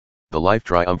The Life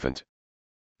Triumphant.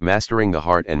 Mastering the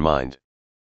Heart and Mind.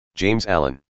 James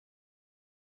Allen.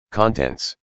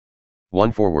 Contents.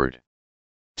 1. Foreword.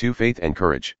 2. Faith and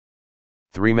Courage.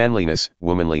 3. Manliness,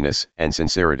 Womanliness, and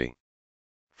Sincerity.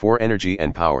 4. Energy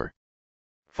and Power.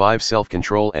 5.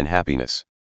 Self-control and Happiness.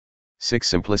 6.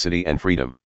 Simplicity and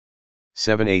Freedom.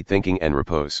 7. 8. Thinking and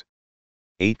Repose.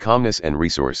 8. Calmness and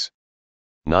Resource.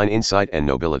 9. Insight and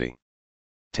Nobility.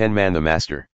 10. Man the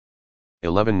Master.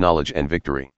 11. Knowledge and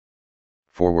Victory.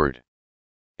 Foreword.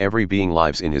 Every being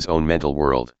lives in his own mental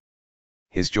world.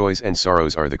 His joys and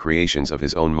sorrows are the creations of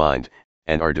his own mind,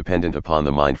 and are dependent upon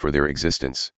the mind for their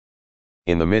existence.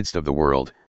 In the midst of the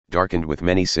world, darkened with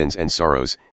many sins and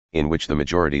sorrows, in which the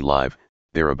majority live,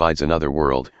 there abides another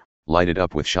world, lighted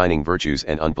up with shining virtues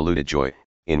and unpolluted joy,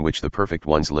 in which the perfect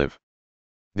ones live.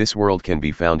 This world can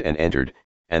be found and entered,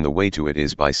 and the way to it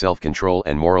is by self-control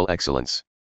and moral excellence.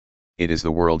 It is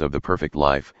the world of the perfect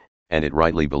life, and it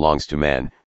rightly belongs to man,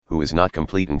 who is not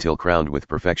complete until crowned with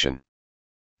perfection.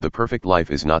 The perfect life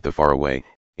is not the faraway,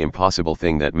 impossible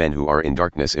thing that men who are in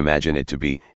darkness imagine it to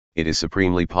be. It is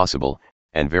supremely possible,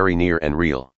 and very near and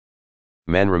real.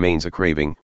 Man remains a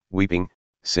craving, weeping,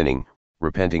 sinning,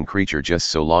 repenting creature just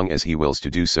so long as he wills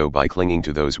to do so by clinging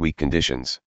to those weak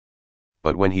conditions.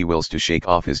 But when he wills to shake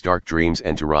off his dark dreams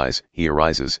and to rise, he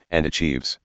arises and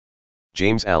achieves.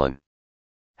 James Allen.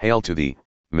 Hail to thee,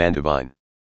 man divine.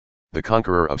 The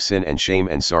conqueror of sin and shame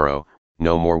and sorrow,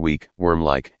 no more weak,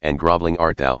 worm-like, and groveling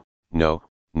art thou, no,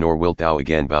 nor wilt thou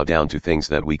again bow down to things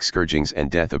that weak scourgings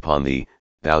and death upon thee.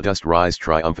 Thou dost rise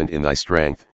triumphant in thy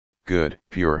strength, good,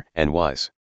 pure, and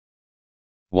wise.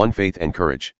 1. Faith and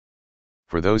Courage.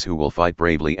 For those who will fight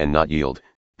bravely and not yield,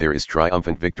 there is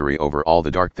triumphant victory over all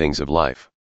the dark things of life.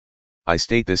 I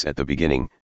state this at the beginning,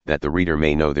 that the reader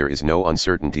may know there is no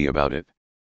uncertainty about it.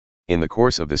 In the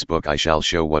course of this book I shall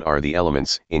show what are the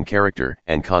elements, in character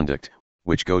and conduct,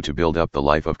 which go to build up the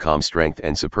life of calm strength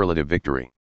and superlative victory.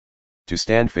 To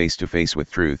stand face to face with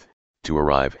truth, to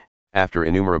arrive, after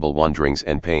innumerable wanderings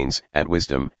and pains, at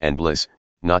wisdom and bliss,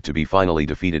 not to be finally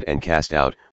defeated and cast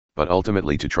out, but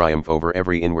ultimately to triumph over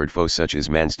every inward foe. Such is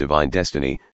man's divine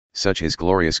destiny, such his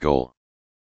glorious goal.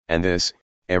 And this,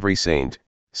 every saint,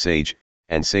 sage,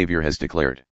 and savior has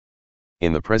declared.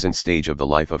 In the present stage of the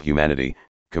life of humanity,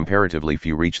 comparatively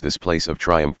few reach this place of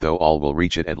triumph, though all will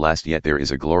reach it at last. Yet there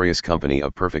is a glorious company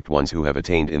of perfect ones who have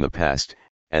attained in the past,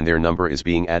 and their number is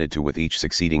being added to with each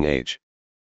succeeding age.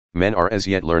 Men are as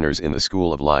yet learners in the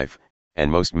school of life,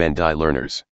 and most men die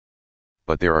learners.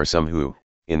 But there are some who,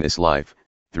 in this life,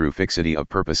 through fixity of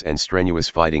purpose and strenuous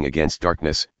fighting against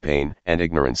darkness, pain, and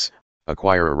ignorance,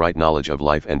 acquire a right knowledge of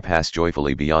life and pass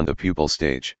joyfully beyond the pupil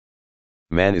stage.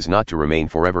 Man is not to remain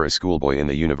forever a schoolboy in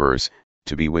the universe,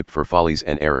 to be whipped for follies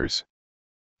and errors.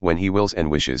 When he wills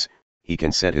and wishes, he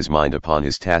can set his mind upon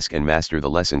his task and master the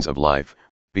lessons of life,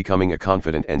 becoming a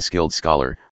confident and skilled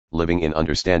scholar, living in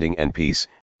understanding and peace,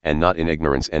 and not in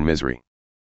ignorance and misery.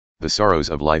 The sorrows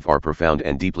of life are profound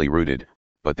and deeply rooted,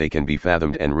 but they can be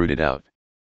fathomed and rooted out.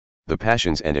 The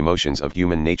passions and emotions of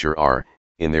human nature are,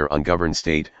 in their ungoverned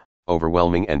state,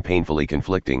 overwhelming and painfully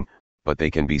conflicting, but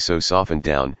they can be so softened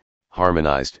down,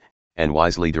 harmonized, and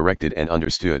wisely directed and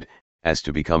understood, as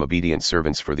to become obedient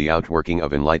servants for the outworking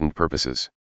of enlightened purposes.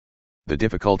 The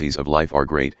difficulties of life are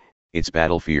great, its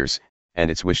battle fierce, and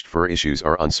its wished-for issues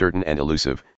are uncertain and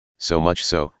elusive, so much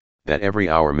so, that every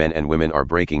hour men and women are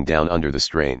breaking down under the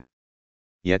strain.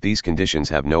 Yet these conditions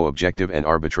have no objective and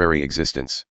arbitrary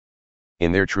existence.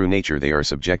 In their true nature they are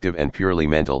subjective and purely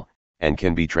mental, and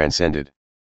can be transcended.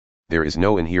 There is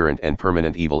no inherent and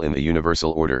permanent evil in the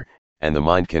universal order, and the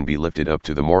mind can be lifted up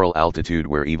to the moral altitude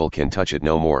where evil can touch it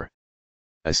no more.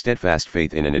 A steadfast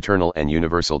faith in an eternal and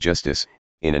universal justice,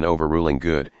 in an overruling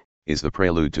good, is the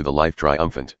prelude to the life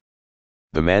triumphant.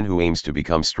 The man who aims to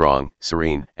become strong,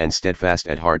 serene, and steadfast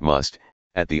at heart must,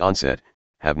 at the onset,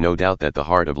 have no doubt that the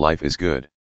heart of life is good.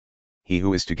 He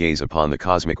who is to gaze upon the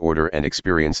cosmic order and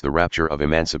experience the rapture of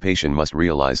emancipation must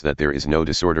realize that there is no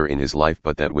disorder in his life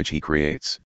but that which he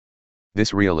creates.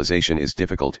 This realization is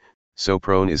difficult, so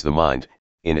prone is the mind,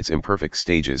 in its imperfect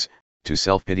stages, to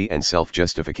self-pity and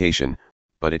self-justification,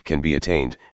 but it can be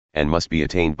attained, and must be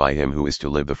attained by him who is to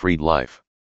live the freed life.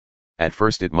 At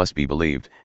first it must be believed,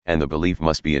 and the belief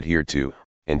must be adhered to,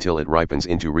 until it ripens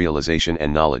into realization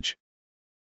and knowledge.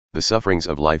 The sufferings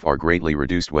of life are greatly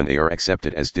reduced when they are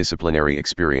accepted as disciplinary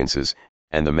experiences,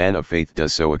 and the man of faith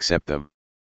does so accept them.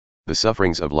 The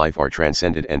sufferings of life are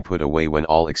transcended and put away when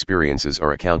all experiences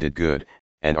are accounted good,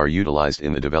 and are utilized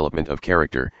in the development of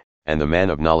character, and the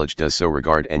man of knowledge does so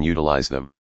regard and utilize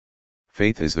them.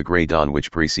 Faith is the gray dawn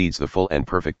which precedes the full and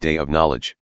perfect day of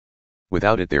knowledge.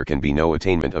 Without it there can be no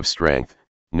attainment of strength,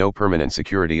 no permanent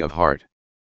security of heart.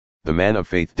 The man of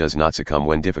faith does not succumb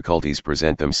when difficulties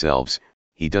present themselves,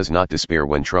 he does not despair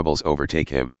when troubles overtake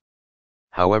him.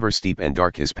 However steep and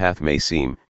dark his path may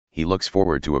seem, he looks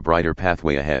forward to a brighter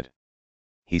pathway ahead.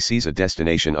 He sees a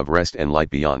destination of rest and light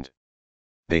beyond.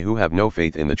 They who have no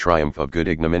faith in the triumph of good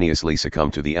ignominiously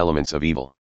succumb to the elements of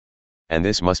evil. And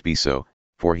this must be so,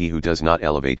 for he who does not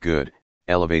elevate good,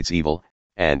 elevates evil,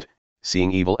 and,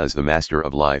 seeing evil as the master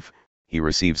of life, he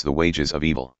receives the wages of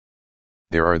evil.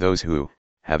 There are those who,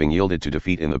 having yielded to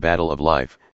defeat in the battle of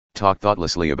life, talk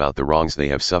thoughtlessly about the wrongs they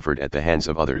have suffered at the hands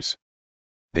of others.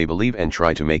 They believe and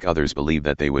try to make others believe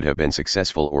that they would have been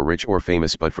successful or rich or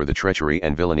famous but for the treachery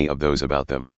and villainy of those about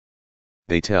them.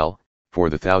 They tell, for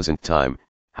the 1000th time,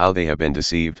 how they have been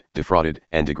deceived, defrauded,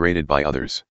 and degraded by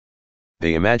others.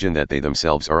 They imagine that they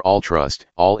themselves are all trust,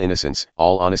 all innocence,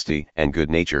 all honesty and good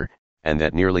nature, and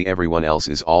that nearly everyone else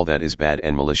is all that is bad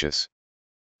and malicious.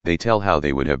 They tell how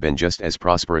they would have been just as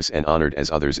prosperous and honored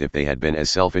as others if they had been as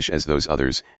selfish as those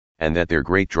others, and that their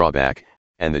great drawback,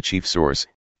 and the chief source,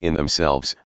 in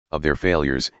themselves, of their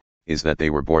failures, is that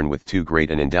they were born with too great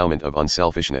an endowment of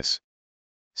unselfishness.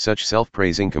 Such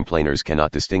self-praising complainers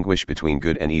cannot distinguish between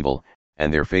good and evil,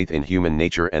 and their faith in human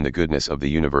nature and the goodness of the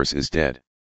universe is dead.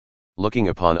 Looking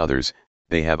upon others,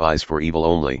 they have eyes for evil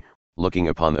only, looking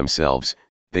upon themselves,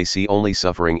 they see only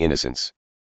suffering innocence.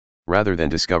 Rather than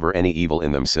discover any evil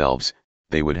in themselves,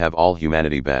 they would have all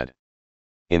humanity bad.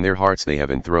 In their hearts they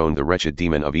have enthroned the wretched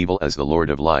demon of evil as the Lord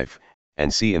of life,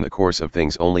 and see in the course of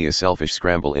things only a selfish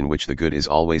scramble in which the good is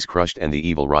always crushed and the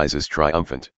evil rises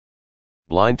triumphant.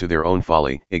 Blind to their own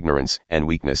folly, ignorance, and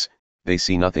weakness, they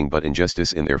see nothing but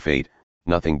injustice in their fate,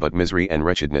 nothing but misery and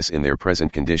wretchedness in their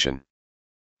present condition.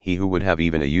 He who would have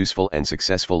even a useful and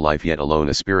successful life yet alone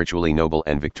a spiritually noble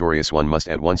and victorious one must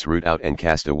at once root out and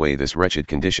cast away this wretched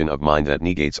condition of mind that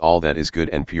negates all that is good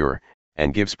and pure,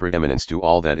 and gives preeminence to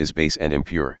all that is base and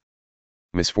impure.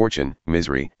 Misfortune,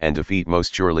 misery, and defeat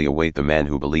most surely await the man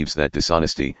who believes that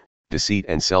dishonesty, deceit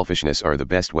and selfishness are the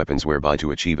best weapons whereby to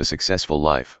achieve a successful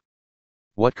life.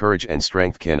 What courage and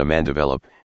strength can a man develop,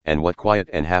 and what quiet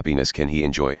and happiness can he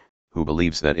enjoy, who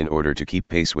believes that in order to keep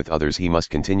pace with others he must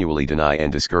continually deny and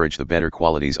discourage the better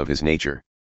qualities of his nature?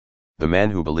 The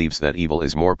man who believes that evil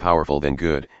is more powerful than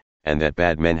good, and that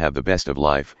bad men have the best of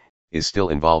life, is still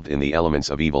involved in the elements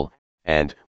of evil,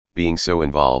 and, being so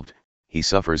involved, he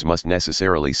must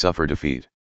necessarily suffer defeat.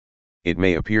 It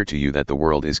may appear to you that the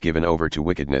world is given over to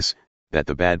wickedness, that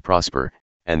the bad prosper,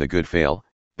 and the good fail,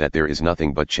 that there is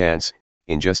nothing but chance,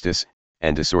 injustice,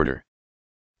 and disorder.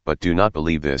 But do not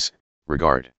believe this,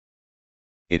 regard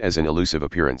it as an illusive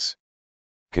appearance.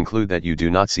 Conclude that you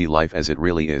do not see life as it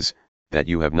really is, that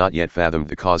you have not yet fathomed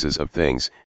the causes of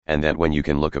things, and that when you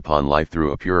can look upon life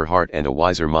through a purer heart and a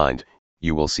wiser mind,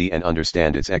 you will see and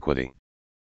understand its equity.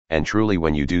 And truly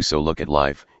when you do so look at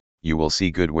life, you will see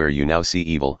good where you now see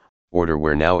evil, order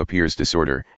where now appears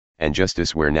disorder, and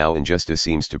justice where now injustice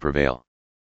seems to prevail.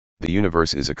 The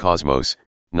universe is a cosmos,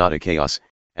 not a chaos,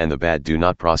 and the bad do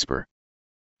not prosper.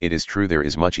 It is true there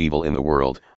is much evil in the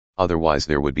world, otherwise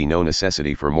there would be no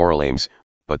necessity for moral aims,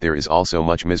 but there is also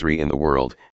much misery in the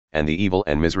world, and the evil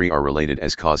and misery are related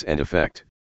as cause and effect.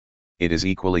 It is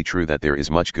equally true that there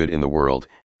is much good in the world,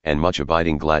 and much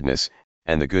abiding gladness,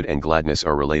 and the good and gladness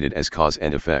are related as cause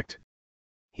and effect.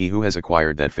 He who has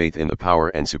acquired that faith in the power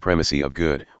and supremacy of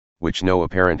good, which no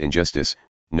apparent injustice,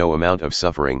 no amount of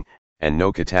suffering, and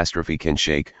no catastrophe can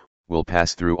shake, will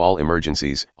pass through all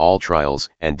emergencies, all trials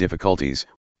and difficulties,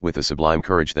 with a sublime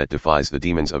courage that defies the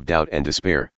demons of doubt and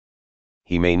despair.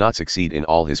 He may not succeed in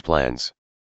all his plans.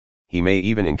 He may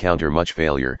even encounter much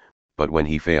failure, but when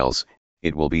he fails,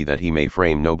 it will be that he may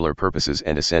frame nobler purposes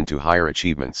and ascend to higher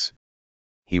achievements.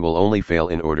 He will only fail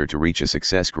in order to reach a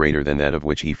success greater than that of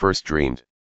which he first dreamed.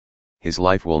 His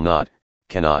life will not,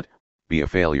 cannot, be a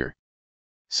failure.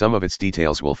 Some of its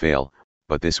details will fail,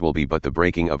 but this will be but the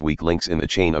breaking of weak links in the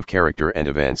chain of character and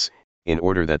events, in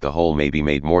order that the whole may be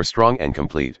made more strong and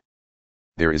complete.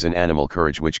 There is an animal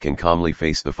courage which can calmly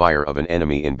face the fire of an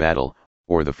enemy in battle,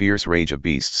 or the fierce rage of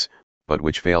beasts, but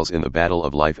which fails in the battle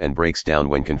of life and breaks down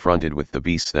when confronted with the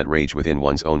beasts that rage within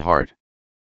one's own heart.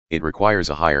 It requires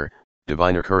a higher,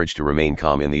 diviner courage to remain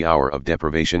calm in the hour of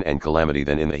deprivation and calamity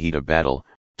than in the heat of battle,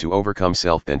 to overcome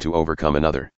self than to overcome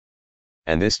another.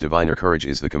 And this diviner courage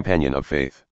is the companion of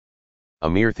faith. A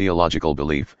mere theological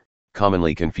belief,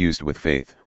 commonly confused with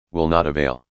faith, will not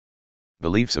avail.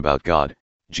 Beliefs about God,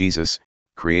 Jesus,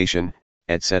 creation,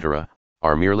 etc.,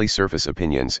 are merely surface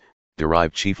opinions,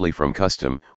 derived chiefly from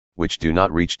custom, which do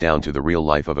not reach down to the real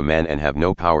life of a man and have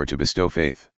no power to bestow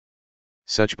faith.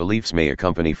 Such beliefs may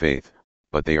accompany faith,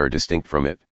 but they are distinct from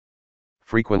it.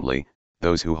 Frequently,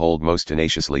 Those who hold most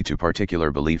tenaciously to particular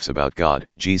beliefs about God,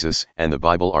 Jesus, and the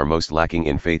Bible are most lacking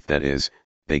in faith, that is,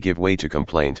 they give way to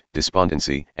complaint,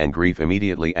 despondency, and grief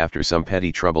immediately after some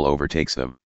petty trouble overtakes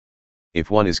them. If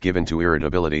one is given to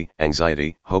irritability,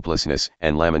 anxiety, hopelessness,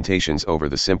 and lamentations over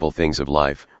the simple things of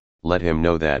life, let him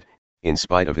know that, in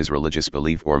spite of his religious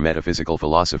belief or metaphysical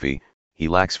philosophy, he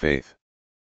lacks faith.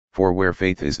 For where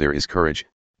faith is, there is courage,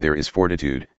 there is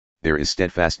fortitude, there is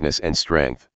steadfastness and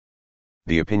strength.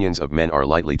 The opinions of men are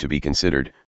lightly to be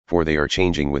considered, for they are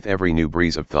changing with every new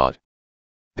breeze of thought.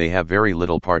 They have very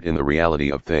little part in the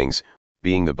reality of things,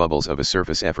 being the bubbles of a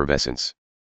surface effervescence.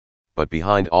 But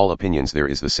behind all opinions there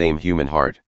is the same human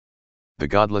heart. The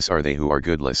godless are they who are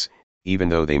goodless, even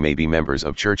though they may be members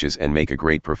of churches and make a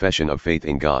great profession of faith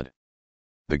in God.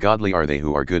 The godly are they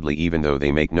who are goodly, even though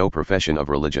they make no profession of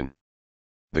religion.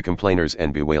 The complainers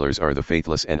and bewailers are the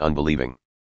faithless and unbelieving.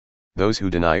 Those who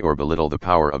deny or belittle the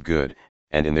power of good,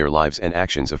 and in their lives and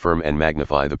actions affirm and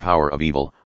magnify the power of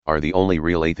evil, are the only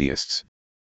real atheists.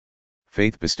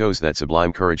 Faith bestows that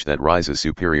sublime courage that rises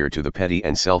superior to the petty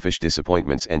and selfish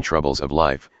disappointments and troubles of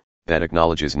life, that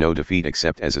acknowledges no defeat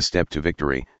except as a step to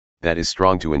victory, that is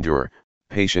strong to endure,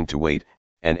 patient to wait,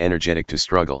 and energetic to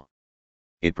struggle.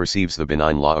 It perceives the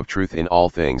benign law of truth in all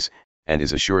things, and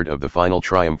is assured of the final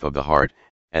triumph of the heart,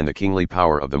 and the kingly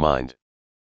power of the mind.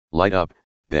 Light up,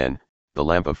 then, the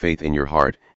lamp of faith in your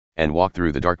heart, and walk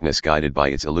through the darkness guided by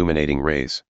its illuminating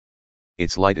rays.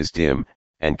 Its light is dim,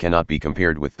 and cannot be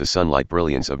compared with the sunlight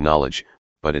brilliance of knowledge,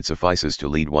 but it suffices to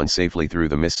lead one safely through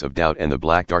the mists of doubt and the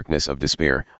black darkness of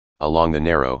despair, along the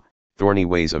narrow, thorny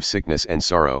ways of sickness and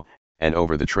sorrow, and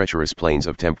over the treacherous plains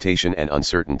of temptation and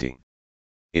uncertainty.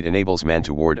 It enables man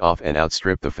to ward off and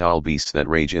outstrip the foul beasts that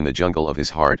rage in the jungle of his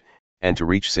heart, and to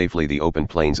reach safely the open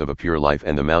plains of a pure life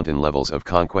and the mountain levels of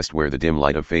conquest where the dim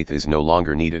light of faith is no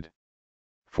longer needed.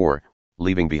 For,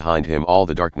 leaving behind him all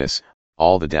the darkness,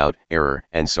 all the doubt, error,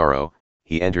 and sorrow,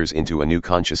 he enters into a new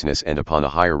consciousness and upon a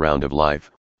higher round of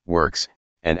life, works,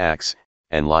 and acts,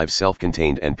 and lives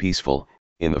self-contained and peaceful,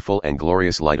 in the full and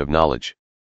glorious light of knowledge.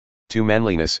 To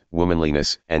manliness,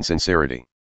 womanliness, and sincerity.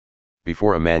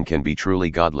 Before a man can be truly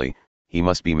godly, he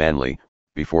must be manly.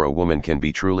 Before a woman can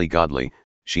be truly godly,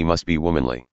 she must be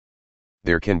womanly.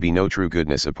 There can be no true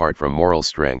goodness apart from moral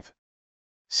strength.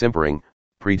 Simpering,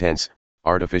 pretense,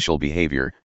 artificial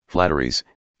behavior, flatteries,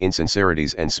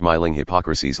 insincerities and smiling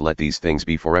hypocrisies, let these things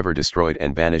be forever destroyed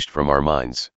and banished from our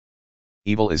minds.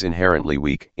 Evil is inherently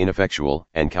weak, ineffectual,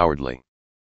 and cowardly.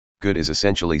 Good is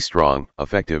essentially strong,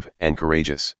 effective, and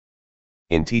courageous.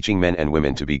 In teaching men and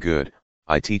women to be good,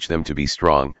 I teach them to be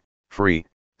strong, free,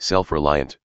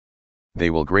 self-reliant.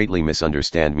 They will greatly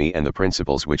misunderstand me and the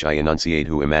principles which I enunciate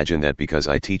who imagine that because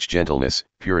I teach gentleness,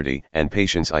 purity, and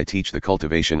patience I teach the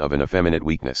cultivation of an effeminate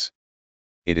weakness.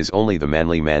 It is only the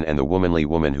manly man and the womanly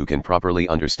woman who can properly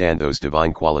understand those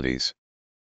divine qualities.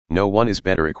 No one is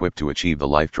better equipped to achieve the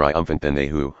life triumphant than they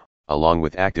who, along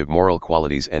with active moral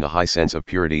qualities and a high sense of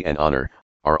purity and honor,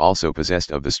 are also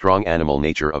possessed of the strong animal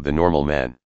nature of the normal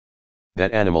man.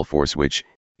 That animal force which,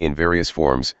 in various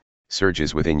forms,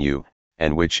 surges within you,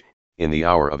 and which, in the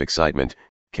hour of excitement,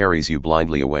 carries you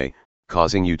blindly away,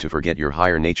 causing you to forget your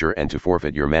higher nature and to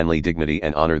forfeit your manly dignity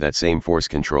and honor. That same force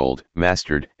controlled,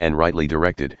 mastered, and rightly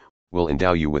directed, will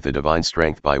endow you with a divine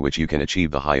strength by which you can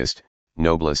achieve the highest,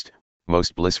 noblest,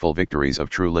 most blissful victories of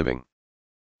true living.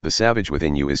 The savage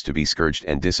within you is to be scourged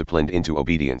and disciplined into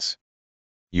obedience.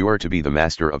 You are to be the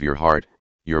master of your heart,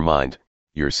 your mind,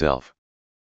 yourself.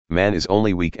 Man is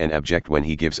only weak and abject when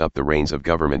he gives up the reins of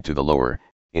government to the lower,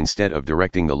 instead of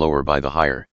directing the lower by the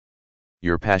higher.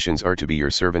 Your passions are to be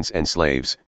your servants and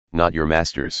slaves, not your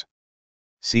masters.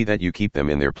 See that you keep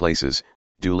them in their places,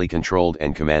 duly controlled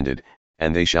and commanded,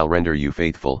 and they shall render you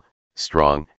faithful,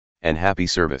 strong, and happy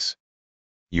service.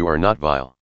 You are not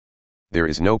vile. There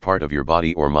is no part of your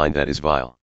body or mind that is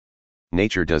vile.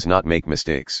 Nature does not make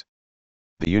mistakes.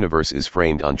 The universe is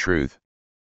framed on truth.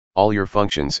 All your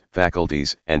functions,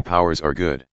 faculties, and powers are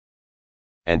good.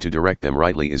 And to direct them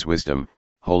rightly is wisdom,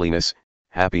 holiness,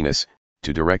 happiness.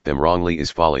 To direct them wrongly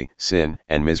is folly, sin,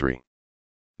 and misery.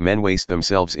 Men waste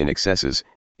themselves in excesses,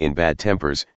 in bad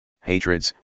tempers,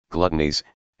 hatreds, gluttonies,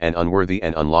 and unworthy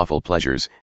and unlawful pleasures,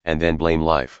 and then blame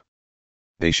life.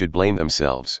 They should blame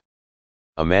themselves.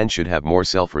 A man should have more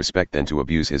self-respect than to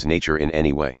abuse his nature in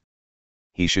any way.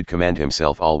 He should command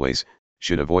himself always,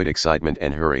 should avoid excitement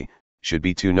and hurry, should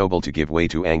be too noble to give way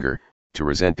to anger, to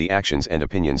resent the actions and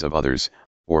opinions of others,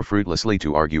 or fruitlessly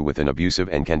to argue with an abusive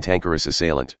and cantankerous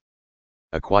assailant.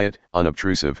 A quiet,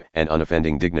 unobtrusive, and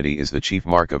unoffending dignity is the chief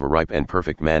mark of a ripe and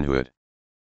perfect manhood.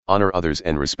 Honor others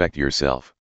and respect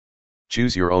yourself.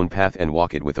 Choose your own path and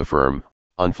walk it with a firm,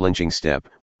 unflinching step,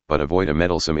 but avoid a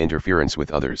meddlesome interference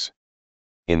with others.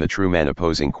 In the true man,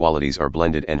 opposing qualities are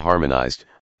blended and harmonized,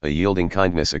 a yielding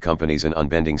kindness accompanies an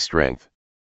unbending strength.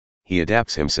 He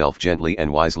adapts himself gently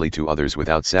and wisely to others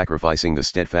without sacrificing the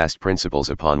steadfast principles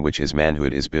upon which his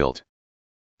manhood is built.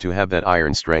 To have that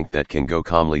iron strength that can go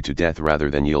calmly to death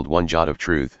rather than yield one jot of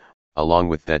truth, along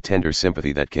with that tender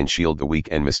sympathy that can shield the weak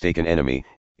and mistaken enemy,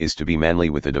 is to be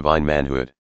manly with a divine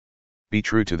manhood. Be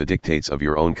true to the dictates of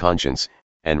your own conscience,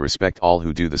 and respect all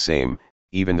who do the same,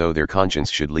 even though their conscience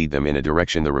should lead them in a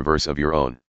direction the reverse of your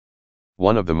own.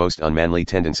 One of the most unmanly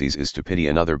tendencies is to pity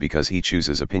another because he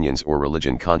chooses opinions or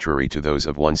religion contrary to those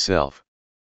of oneself.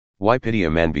 Why pity a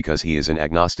man because he is an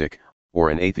agnostic, or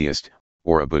an atheist,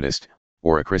 or a Buddhist,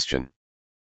 or a Christian?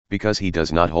 Because he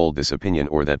does not hold this opinion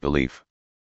or that belief.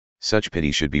 Such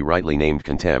pity should be rightly named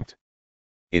contempt.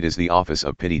 It is the office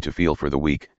of pity to feel for the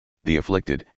weak, the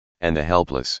afflicted, and the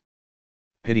helpless.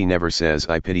 Pity never says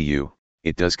 "I pity you,"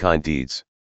 it does kind deeds.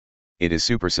 It is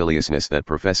superciliousness that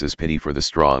professes pity for the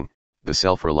strong, the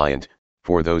self-reliant,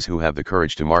 for those who have the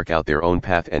courage to mark out their own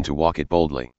path and to walk it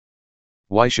boldly.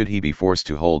 Why should he be forced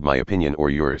to hold my opinion or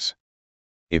yours?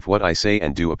 If what I say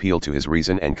and do appeal to his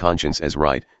reason and conscience as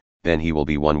right, then he will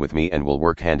be one with me and will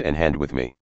work hand in hand with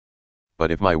me.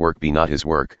 But if my work be not his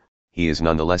work, he is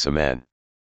nonetheless a man.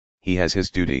 He has his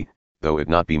duty, though it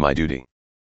not be my duty.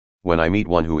 When I meet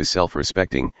one who is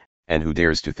self-respecting, and who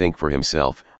dares to think for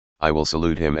himself, I will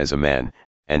salute him as a man,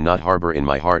 and not harbor in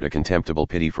my heart a contemptible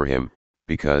pity for him,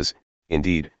 because,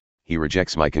 indeed, he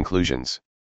rejects my conclusions.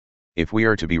 If we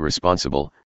are to be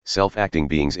responsible, self-acting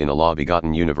beings in a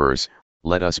law-begotten universe,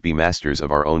 let us be masters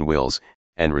of our own wills,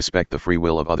 and respect the free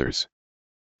will of others.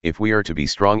 If we are to be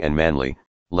strong and manly,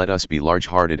 let us be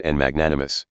large-hearted and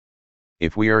magnanimous.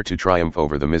 If we are to triumph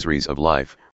over the miseries of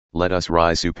life, let us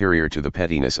rise superior to the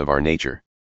pettiness of our nature.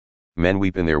 Men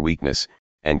weep in their weakness,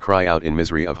 and cry out in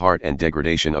misery of heart and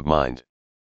degradation of mind.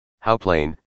 How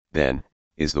plain, then,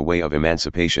 is the way of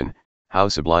emancipation, how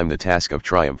sublime the task of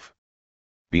triumph.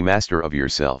 Be master of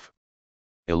yourself.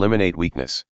 Eliminate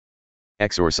weakness.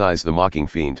 Exorcise the mocking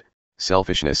fiend,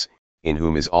 selfishness, in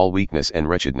whom is all weakness and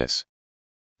wretchedness.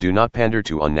 Do not pander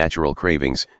to unnatural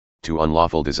cravings, to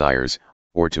unlawful desires,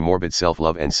 or to morbid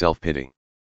self-love and self-pity.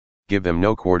 Give them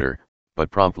no quarter, but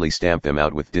promptly stamp them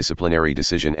out with disciplinary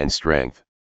decision and strength.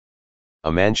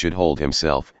 A man should hold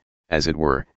himself, as it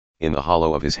were, in the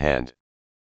hollow of his hand.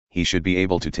 He should be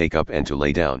able to take up and to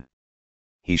lay down.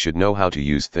 He should know how to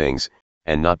use things,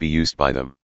 and not be used by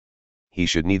them. He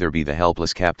should neither be the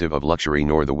helpless captive of luxury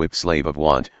nor the whipped slave of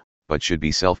want, but should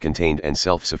be self-contained and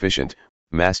self-sufficient,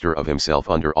 master of himself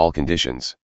under all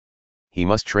conditions. He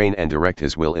must train and direct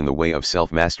his will in the way of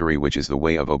self-mastery, which is the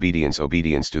way of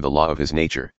obedience to the law of his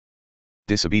nature.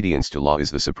 Disobedience to law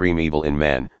is the supreme evil in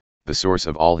man, the source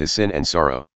of all his sin and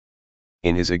sorrow.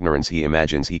 In his ignorance he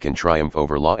imagines he can triumph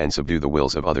over law and subdue the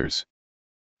wills of others.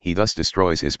 He thus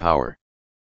destroys his power.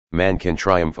 Man can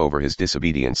triumph over his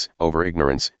disobedience, over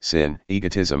ignorance, sin,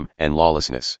 egotism, and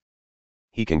lawlessness.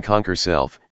 He can conquer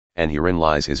self, and herein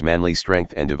lies his manly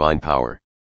strength and divine power.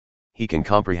 He can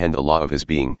comprehend the law of his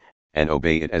being, and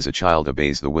obey it as a child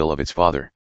obeys the will of its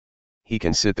father. He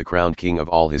can sit the crowned king of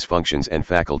all his functions and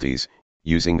faculties,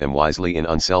 using them wisely in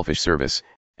unselfish service,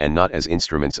 and not as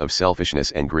instruments of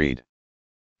selfishness and greed.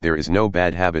 There is no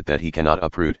bad habit that he cannot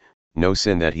uproot, no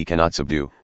sin that he cannot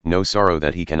subdue, no sorrow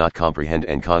that he cannot comprehend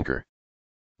and conquer.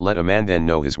 Let a man then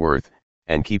know his worth,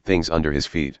 and keep things under his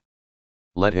feet.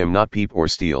 Let him not peep or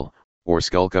steal, or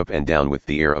skulk up and down with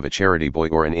the air of a charity boy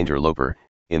or an interloper,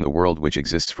 in the world which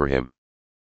exists for him.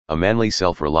 A manly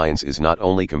self-reliance is not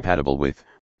only compatible with,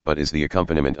 but is the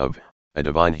accompaniment of, a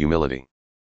divine humility.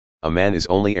 A man is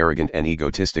only arrogant and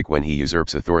egotistic when he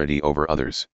usurps authority over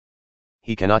others.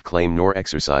 He cannot claim nor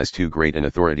exercise too great an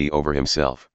authority over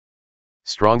himself.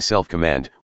 Strong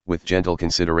self-command, with gentle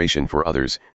consideration for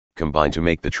others, combine to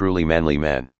make the truly manly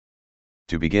man.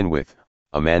 To begin with,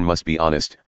 a man must be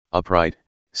honest, upright,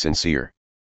 sincere.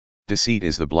 Deceit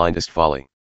is the blindest folly.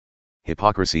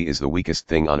 Hypocrisy is the weakest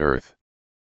thing on earth.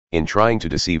 In trying to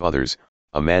deceive others,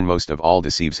 a man most of all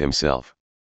deceives himself.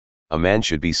 A man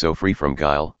should be so free from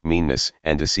guile, meanness,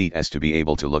 and deceit as to be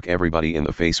able to look everybody in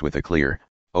the face with a clear,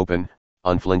 open,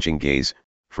 unflinching gaze,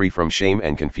 free from shame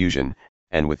and confusion,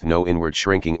 and with no inward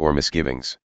shrinking or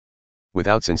misgivings.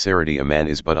 Without sincerity a man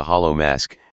is but a hollow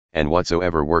mask, and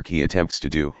whatsoever work he attempts to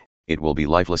do, it will be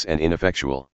lifeless and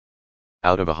ineffectual.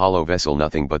 Out of a hollow vessel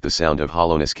nothing but the sound of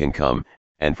hollowness can come,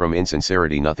 and from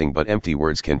insincerity nothing but empty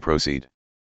words can proceed.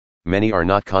 Many are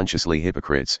not consciously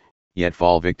hypocrites, yet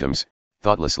fall victims,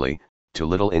 thoughtlessly, to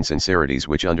little insincerities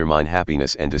which undermine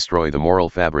happiness and destroy the moral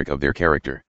fabric of their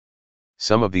character.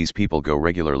 Some of these people go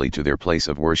regularly to their place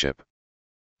of worship.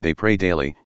 They pray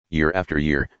daily, year after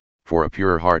year, for a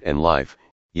purer heart and life,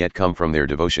 yet come from their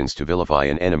devotions to vilify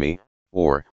an enemy,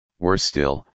 or, worse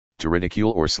still, to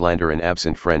ridicule or slander an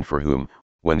absent friend for whom,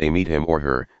 when they meet him or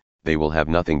her, they will have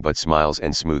nothing but smiles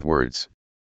and smooth words.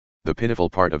 The pitiful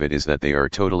part of it is that they are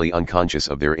totally unconscious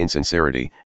of their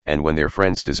insincerity, and when their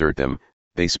friends desert them,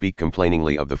 they speak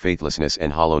complainingly of the faithlessness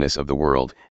and hollowness of the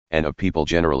world, and of people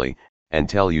generally, and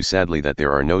tell you sadly that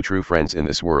there are no true friends in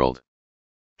this world.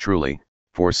 Truly,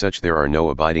 for such there are no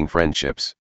abiding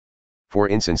friendships. For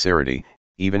insincerity,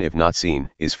 even if not seen,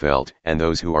 is felt, and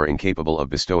those who are incapable of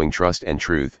bestowing trust and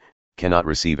truth, cannot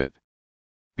receive it.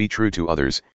 Be true to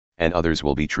others, and others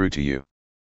will be true to you.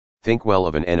 Think well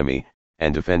of an enemy,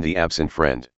 and defend the absent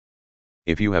friend.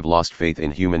 If you have lost faith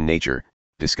in human nature,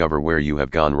 discover where you have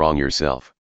gone wrong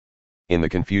yourself. In the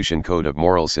Confucian Code of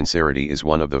Morals, sincerity is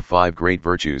one of the 5 great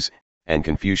virtues, and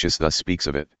Confucius thus speaks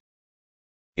of it.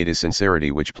 It is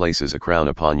sincerity which places a crown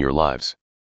upon your lives.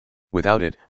 Without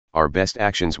it, our best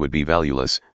actions would be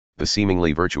valueless, the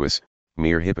seemingly virtuous,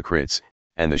 mere hypocrites,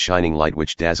 and the shining light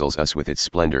which dazzles us with its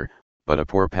splendor, but a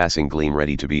poor passing gleam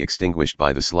ready to be extinguished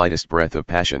by the slightest breath of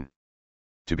passion.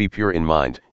 To be pure in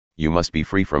mind, you must be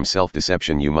free from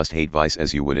self-deception, you must hate vice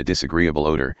as you would a disagreeable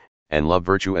odor, and love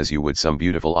virtue as you would some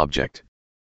beautiful object.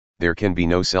 There can be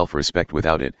no self-respect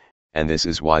without it, and this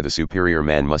is why the superior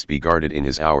man must be guarded in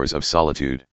his hours of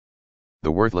solitude.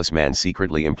 The worthless man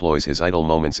secretly employs his idle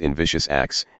moments in vicious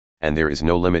acts, and there is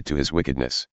no limit to his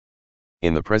wickedness.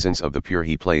 In the presence of the pure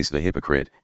he plays the hypocrite,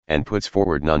 and puts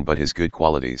forward none but his good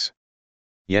qualities.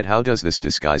 Yet how does this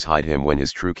disguise hide him when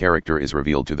his true character is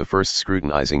revealed to the first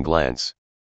scrutinizing glance?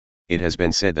 It has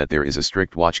been said that there is a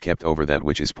strict watch kept over that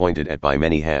which is pointed at by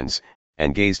many hands,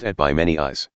 and gazed at by many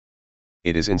eyes.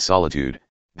 It is in solitude,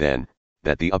 then,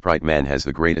 that the upright man has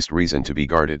the greatest reason to be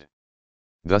guarded.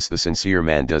 Thus the sincere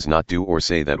man does not do or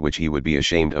say that which he would be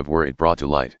ashamed of were it brought to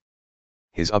light.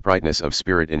 His uprightness of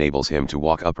spirit enables him to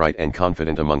walk upright and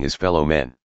confident among his fellow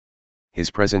men.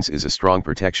 His presence is a strong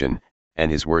protection,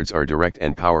 and his words are direct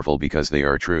and powerful because they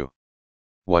are true.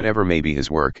 Whatever may be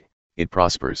his work, it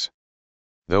prospers.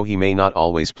 Though he may not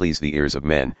always please the ears of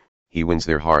men, he wins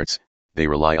their hearts, they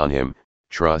rely on him,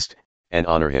 trust, and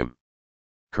honor him.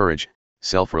 Courage,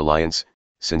 self-reliance,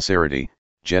 sincerity,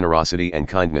 generosity and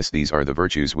kindness, these are the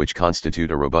virtues which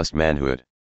constitute a robust manhood.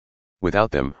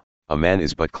 Without them, a man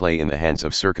is but clay in the hands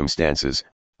of circumstances,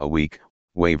 a weak,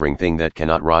 wavering thing that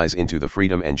cannot rise into the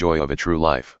freedom and joy of a true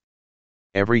life.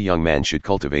 Every young man should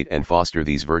cultivate and foster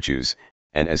these virtues,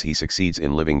 and as he succeeds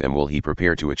in living them will he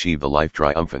prepare to achieve the life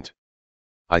triumphant.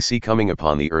 I see coming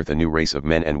upon the earth a new race of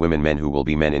men and women, men who will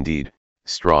be men indeed,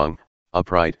 strong,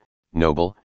 upright,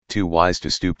 noble, too wise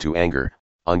to stoop to anger,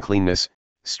 uncleanness,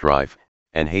 strife,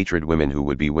 and hatred, women who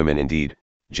would be women indeed,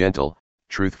 gentle,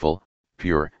 truthful,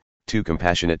 pure, too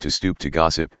compassionate to stoop to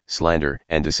gossip, slander,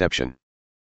 and deception.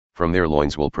 From their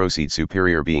loins will proceed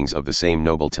superior beings of the same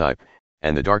noble type,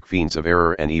 and the dark fiends of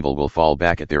error and evil will fall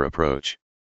back at their approach.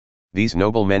 These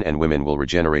noble men and women will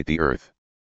regenerate the earth.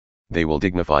 They will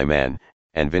dignify man,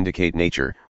 and vindicate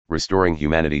nature, restoring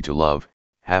humanity to love,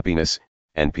 happiness,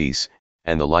 and peace,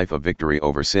 and the life of victory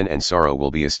over sin and sorrow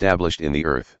will be established in the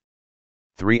earth.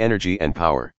 3. Energy and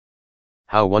power.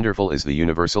 How wonderful is the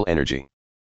universal energy!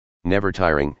 Never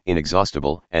tiring,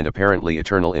 inexhaustible, and apparently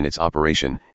eternal in its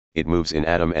operation, it moves in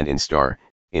atom and in star,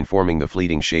 informing the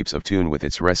fleeting shapes of tune with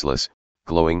its restless,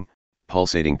 glowing,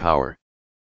 pulsating power.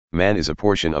 Man is a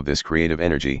portion of this creative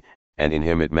energy, and in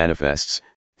him it manifests,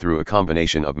 through a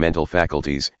combination of mental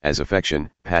faculties, as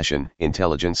affection, passion,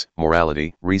 intelligence,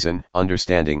 morality, reason,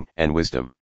 understanding, and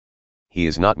wisdom. He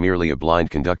is not merely a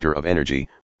blind conductor of energy,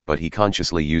 but he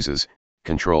consciously uses,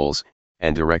 controls,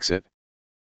 and directs it.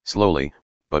 Slowly,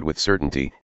 but with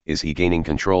certainty, is he gaining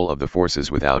control of the forces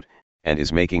without, and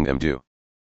is making them do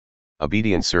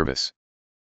obedient service.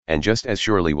 And just as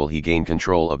surely will he gain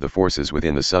control of the forces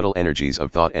within the subtle energies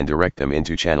of thought and direct them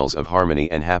into channels of harmony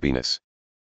and happiness.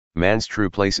 Man's true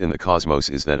place in the cosmos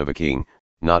is that of a king,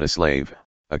 not a slave,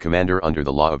 a commander under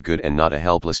the law of good and not a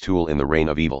helpless tool in the reign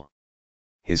of evil.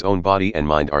 His own body and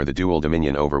mind are the dual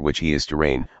dominion over which he is to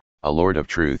reign, a lord of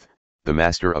truth, the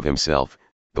master of himself,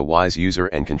 the wise user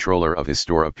and controller of his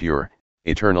store of pure,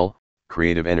 eternal,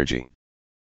 creative energy.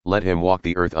 Let him walk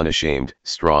the earth unashamed,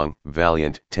 strong,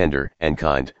 valiant, tender, and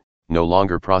kind, no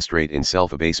longer prostrate in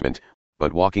self-abasement,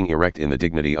 but walking erect in the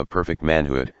dignity of perfect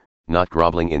manhood, not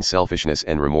groveling in selfishness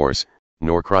and remorse,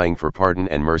 nor crying for pardon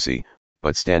and mercy,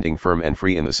 but standing firm and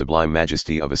free in the sublime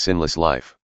majesty of a sinless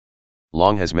life.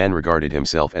 Long has man regarded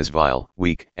himself as vile,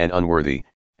 weak, and unworthy,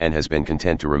 and has been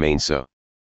content to remain so.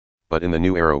 but in the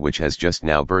new era which has just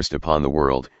now burst upon the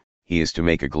world, he is to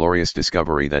make a glorious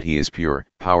discovery that he is pure,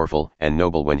 powerful, and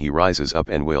noble when he rises up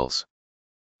and wills.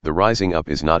 The rising up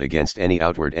is not against any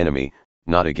outward enemy,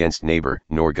 not against neighbor,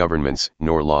 nor governments,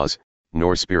 nor laws,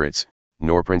 nor spirits,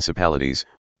 nor principalities,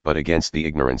 but against the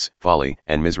ignorance, folly,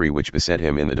 and misery which beset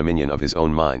him in the dominion of his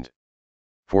own mind.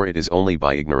 For it is only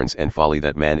by ignorance and folly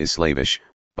that man is slavish,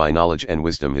 by knowledge and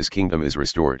wisdom his kingdom is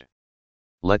restored.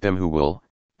 Let them who will,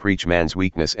 preach man's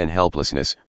weakness and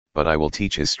helplessness, but I will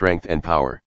teach his strength and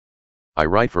power. I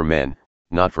write for men,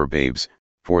 not for babes,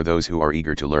 for those who are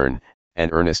eager to learn,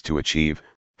 and earnest to achieve,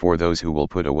 for those who will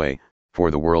put away, for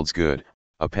the world's good,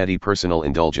 a petty personal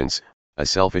indulgence, a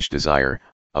selfish desire,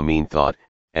 a mean thought,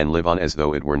 and live on as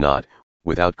though it were not,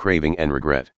 without craving and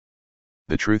regret.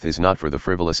 The truth is not for the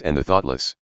frivolous and the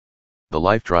thoughtless. The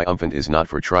life triumphant is not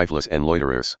for triflers and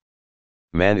loiterers.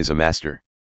 Man is a master.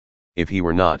 If he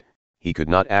were not, he could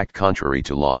not act contrary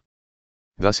to law.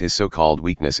 Thus his so-called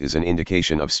weakness is an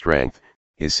indication of strength,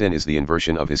 his sin is the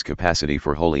inversion of his capacity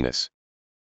for holiness.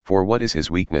 For what is his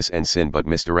weakness and sin but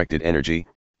misdirected energy,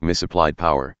 misapplied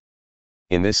power?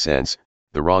 In this sense,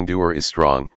 the wrongdoer is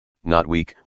strong, not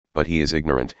weak, but he is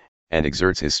ignorant, and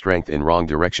exerts his strength in wrong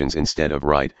directions instead of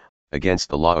right, against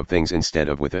the law of things instead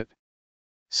of with it.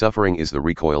 Suffering is the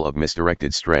recoil of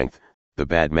misdirected strength, the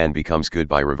bad man becomes good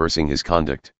by reversing his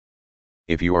conduct.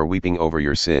 If you are weeping over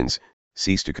your sins,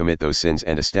 cease to commit those sins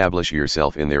and establish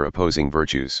yourself in their opposing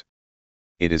virtues.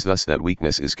 It is thus that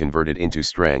weakness is converted into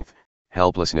strength,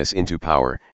 helplessness into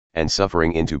power, and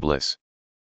suffering into bliss.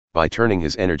 By turning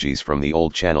his energies from the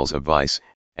old channels of vice,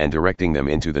 and directing them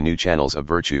into the new channels of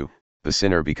virtue, the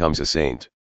sinner becomes a saint.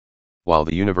 While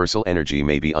the universal energy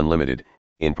may be unlimited,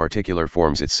 in particular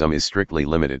forms its sum is strictly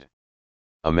limited.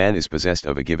 A man is possessed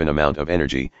of a given amount of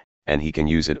energy, and he can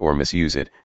use it or misuse it,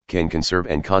 can conserve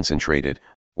and concentrate it,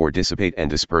 or dissipate and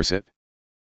disperse it.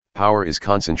 Power is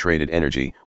concentrated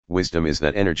energy, wisdom is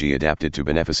that energy adapted to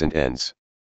beneficent ends.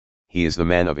 He is the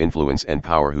man of influence and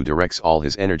power who directs all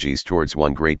his energies towards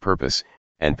one great purpose,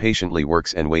 and patiently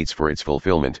works and waits for its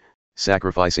fulfillment,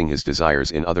 sacrificing his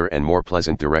desires in other and more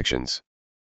pleasant directions.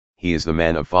 He is the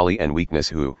man of folly and weakness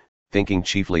who, thinking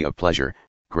chiefly of pleasure,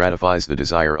 gratifies the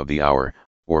desire of the hour,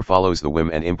 or follows the whim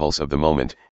and impulse of the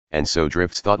moment, and so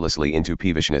drifts thoughtlessly into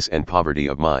peevishness and poverty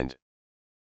of mind.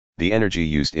 The energy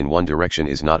used in one direction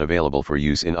is not available for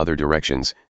use in other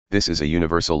directions. This is a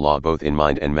universal law both in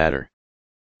mind and matter.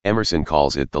 Emerson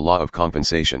calls it the law of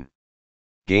compensation.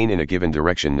 Gain in a given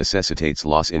direction necessitates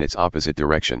loss in its opposite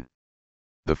direction.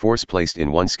 The force placed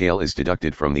in one scale is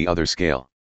deducted from the other scale.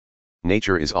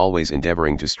 Nature is always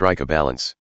endeavoring to strike a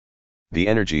balance. The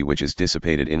energy which is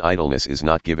dissipated in idleness is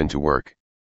not given to work.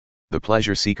 The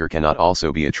pleasure seeker cannot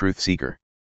also be a truth seeker.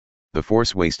 The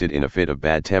force wasted in a fit of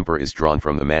bad temper is drawn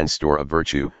from the man's store of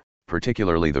virtue,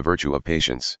 particularly the virtue of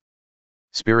patience.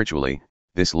 Spiritually,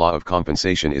 this law of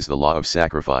compensation is the law of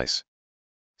sacrifice.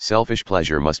 Selfish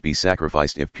pleasure must be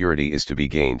sacrificed if purity is to be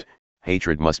gained,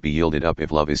 hatred must be yielded up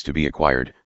if love is to be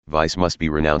acquired, vice must be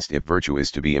renounced if virtue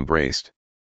is to be embraced.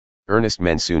 Earnest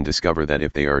men soon discover that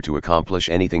if they are to accomplish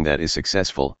anything that is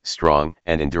successful, strong,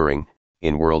 and enduring,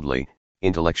 in worldly,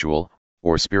 intellectual,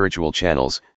 or spiritual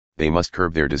channels, they must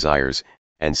curb their desires,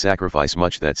 and sacrifice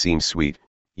much that seems sweet,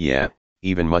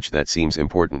 even much that seems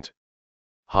important.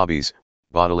 Hobbies,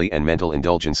 bodily and mental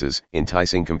indulgences,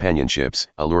 enticing companionships,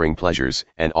 alluring pleasures,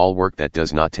 and all work that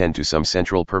does not tend to some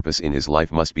central purpose in his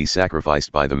life must be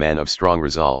sacrificed by the man of strong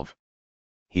resolve.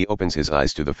 He opens his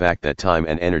eyes to the fact that time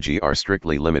and energy are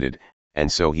strictly limited,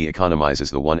 and so he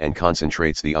economizes the one and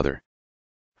concentrates the other.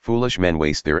 Foolish men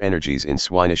waste their energies in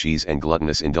swinish ease and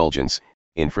gluttonous indulgence,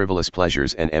 in frivolous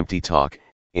pleasures and empty talk,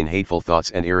 in hateful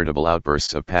thoughts and irritable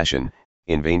outbursts of passion,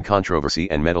 in vain controversy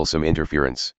and meddlesome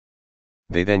interference.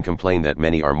 They then complain that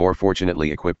many are more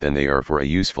fortunately equipped than they are for a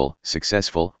useful,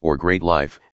 successful, or great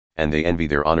life, and they envy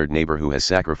their honored neighbor who has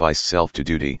sacrificed self to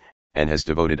duty, and has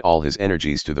devoted all his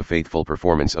energies to the faithful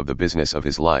performance of the business of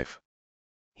his life.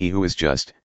 He who is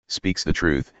just, speaks the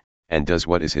truth, and does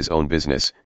what is his own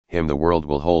business, him the world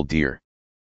will hold dear.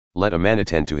 Let a man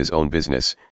attend to his own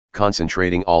business,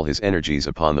 concentrating all his energies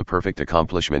upon the perfect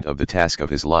accomplishment of the task of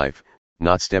his life,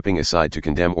 not stepping aside to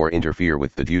condemn or interfere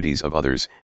with the duties of others,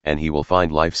 and he will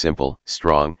find life simple,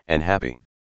 strong, and happy.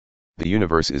 The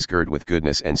universe is girt with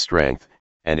goodness and strength,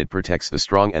 and it protects the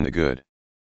strong and the good.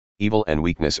 Evil and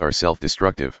weakness are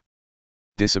self-destructive.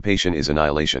 Dissipation is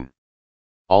annihilation.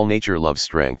 All nature loves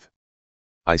strength.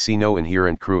 I see no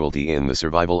inherent cruelty in the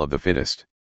survival of the fittest.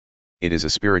 It is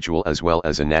a spiritual as well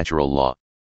as a natural law.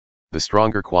 The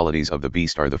stronger qualities of the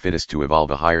beast are the fittest to evolve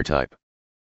a higher type.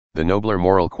 The nobler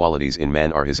moral qualities in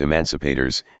man are his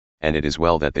emancipators, and it is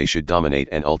well that they should dominate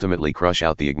and ultimately crush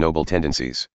out the ignoble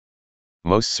tendencies.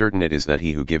 Most certain it is that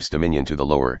he who gives dominion to the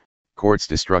lower, courts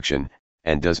destruction,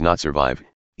 and does not survive,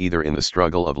 either in the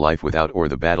struggle of life without or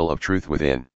the battle of truth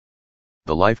within.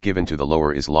 The life given to the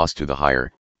lower is lost to the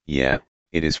higher,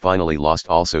 it is finally lost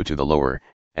also to the lower,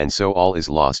 and so all is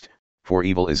lost, for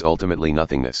evil is ultimately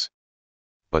nothingness.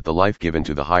 But the life given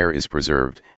to the higher is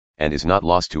preserved, and is not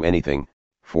lost to anything,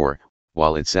 for,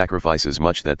 while it sacrifices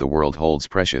much that the world holds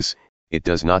precious, it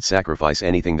does not sacrifice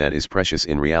anything that is precious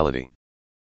in reality.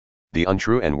 The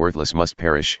untrue and worthless must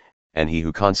perish, and he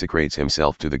who consecrates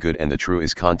himself to the good and the true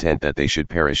is content that they should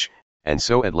perish, and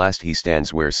so at last he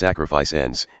stands where sacrifice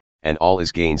ends, and all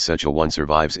is gained. Such a one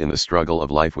survives in the struggle of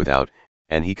life without,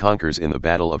 and he conquers in the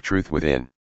battle of truth within.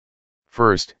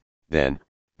 First, then,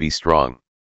 be strong.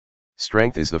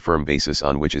 Strength is the firm basis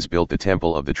on which is built the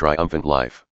temple of the triumphant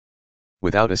life.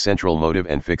 Without a central motive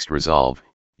and fixed resolve,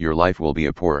 your life will be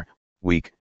a poor,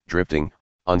 weak, drifting,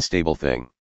 unstable thing.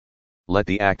 Let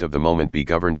the act of the moment be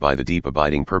governed by the deep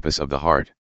abiding purpose of the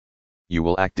heart. You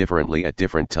will act differently at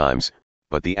different times,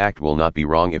 but the act will not be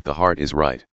wrong if the heart is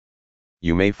right.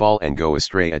 You may fall and go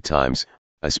astray at times,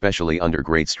 especially under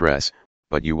great stress,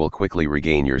 but you will quickly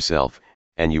regain yourself,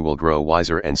 and you will grow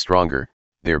wiser and stronger,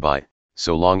 thereby,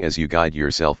 so long as you guide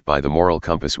yourself by the moral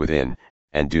compass within,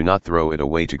 and do not throw it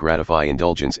away to gratify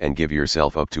indulgence and give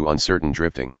yourself up to uncertain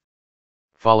drifting.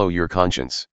 Follow your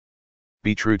conscience.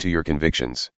 Be true to your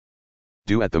convictions.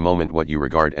 Do at the moment what you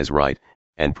regard as right,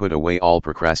 and put away all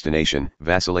procrastination,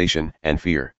 vacillation, and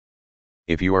fear.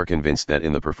 If you are convinced that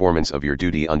in the performance of your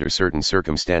duty under certain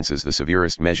circumstances the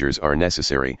severest measures are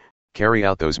necessary, carry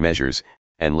out those measures,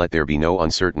 and let there be no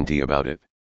uncertainty about it.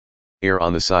 Err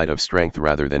on the side of strength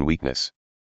rather than weakness.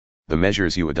 The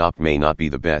measures you adopt may not be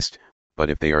the best, but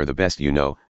if they are the best you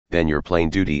know, then your plain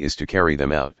duty is to carry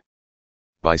them out.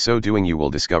 By so doing you will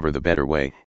discover the better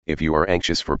way, if you are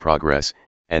anxious for progress,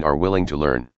 and are willing to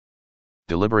learn.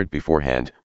 Deliberate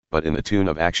beforehand, but in the tune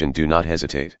of action do not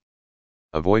hesitate.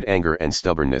 Avoid anger and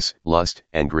stubbornness, lust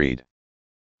and greed.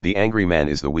 The angry man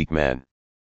is the weak man.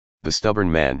 The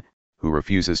stubborn man, who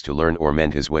refuses to learn or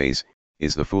mend his ways,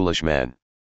 is the foolish man.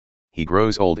 He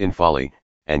grows old in folly,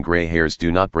 and gray hairs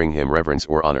do not bring him reverence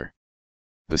or honor.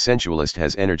 The sensualist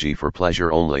has energy for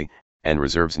pleasure only, and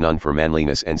reserves none for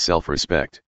manliness and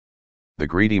self-respect. The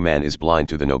greedy man is blind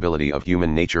to the nobility of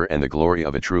human nature and the glory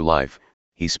of a true life.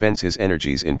 He spends his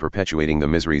energies in perpetuating the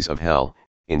miseries of hell,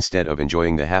 instead of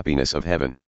enjoying the happiness of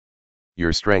heaven.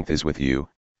 Your strength is with you,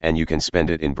 and you can spend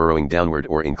it in burrowing downward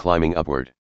or in climbing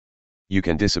upward. You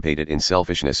can dissipate it in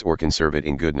selfishness or conserve it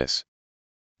in goodness.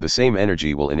 The same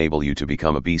energy will enable you to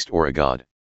become a beast or a god.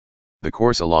 The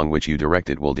course along which you direct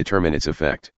it will determine its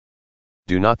effect.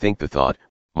 Do not think the thought,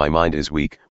 "My mind is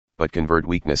weak," but convert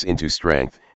weakness into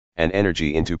strength, and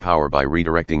energy into power by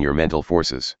redirecting your mental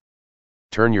forces.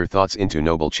 Turn your thoughts into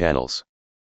noble channels.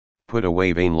 Put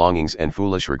away vain longings and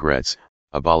foolish regrets,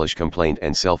 abolish complaint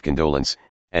and self-condolence,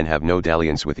 and have no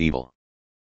dalliance with evil.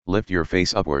 Lift your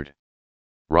face upward.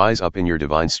 Rise up in your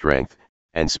divine strength,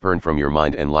 and spurn from your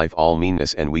mind and life all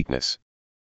meanness and weakness.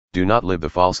 Do not live the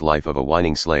false life of a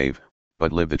whining slave,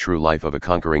 but live the true life of a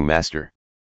conquering master.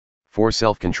 For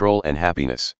self-control and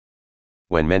happiness.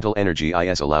 When mental energy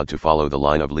is allowed to follow the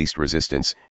line of least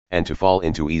resistance, and to fall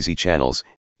into easy channels,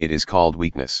 it is called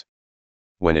weakness.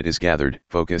 When it is gathered,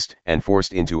 focused, and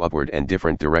forced into upward and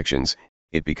different directions,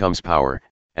 it becomes power,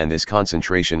 and this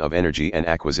concentration of energy and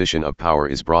acquisition of power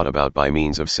is brought about by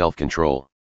means of self-control.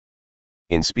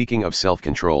 In speaking of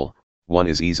self-control, one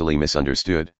is easily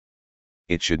misunderstood.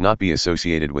 It should not be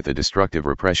associated with a destructive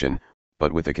repression,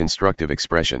 but with a constructive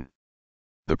expression.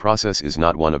 The process is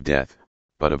not one of death,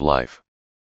 but of life.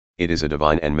 It is a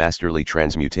divine and masterly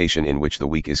transmutation in which the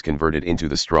weak is converted into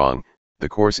the strong, the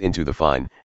coarse into the fine,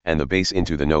 and the base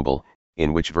into the noble,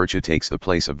 in which virtue takes the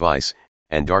place of vice,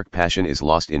 and dark passion is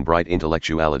lost in bright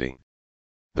intellectuality.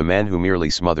 The man who merely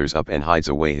smothers up and hides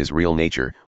away his real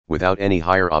nature, without any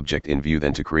higher object in view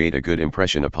than to create a good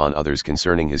impression upon others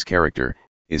concerning his character,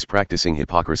 is practicing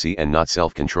hypocrisy and not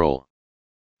self-control.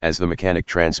 As the mechanic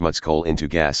transmutes coal into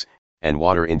gas, and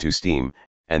water into steam,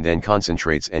 and then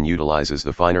concentrates and utilizes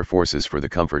the finer forces for the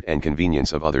comfort and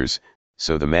convenience of others,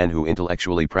 so the man who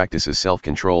intellectually practices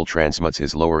self-control transmutes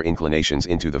his lower inclinations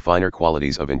into the finer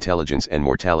qualities of intelligence and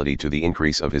mortality to the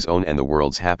increase of his own and the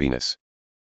world's happiness.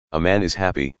 A man is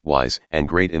happy, wise, and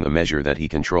great in the measure that he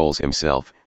controls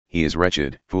himself. He is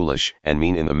wretched, foolish, and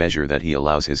mean in the measure that he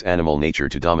allows his animal nature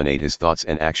to dominate his thoughts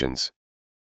and actions.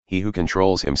 He who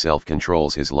controls himself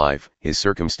controls his life, his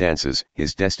circumstances,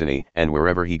 his destiny, and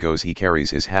wherever he goes he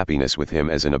carries his happiness with him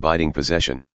as an abiding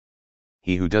possession.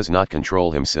 He who does not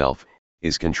control himself,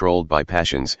 is controlled by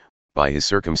passions, by his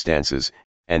circumstances,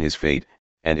 and his fate,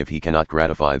 and if he cannot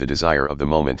gratify the desire of the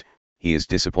moment, he is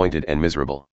disappointed and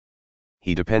miserable.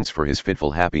 He depends for his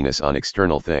fitful happiness on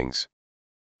external things.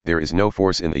 There is no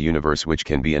force in the universe which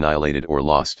can be annihilated or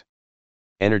lost.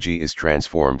 Energy is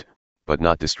transformed, but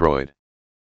not destroyed.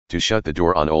 To shut the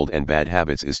door on old and bad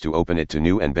habits is to open it to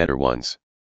new and better ones.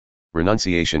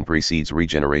 Renunciation precedes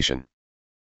regeneration.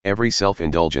 Every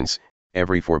self-indulgence,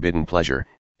 every forbidden pleasure,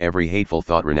 every hateful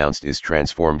thought renounced is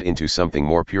transformed into something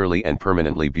more purely and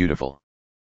permanently beautiful.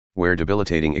 Where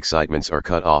debilitating excitements are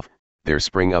cut off, there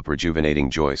spring up rejuvenating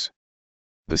joys.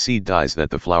 The seed dies that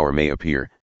the flower may appear,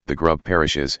 the grub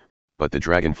perishes, but the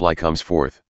dragonfly comes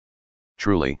forth.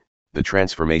 Truly, the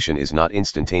transformation is not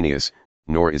instantaneous,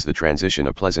 nor is the transition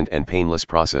a pleasant and painless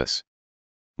process.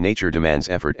 Nature demands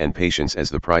effort and patience as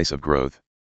the price of growth.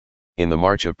 In the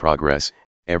march of progress,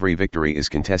 every victory is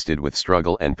contested with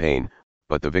struggle and pain,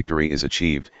 but the victory is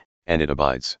achieved, and it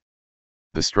abides.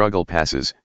 The struggle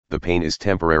passes, the pain is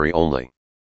temporary only.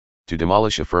 To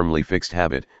demolish a firmly fixed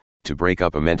habit, to break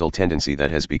up a mental tendency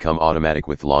that has become automatic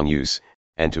with long use,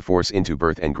 and to force into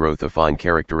birth and growth a fine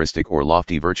characteristic or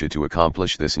lofty virtue, to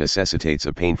accomplish this necessitates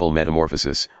a painful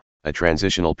metamorphosis, a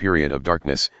transitional period of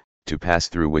darkness, to pass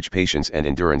through which patience and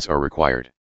endurance are required.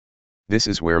 This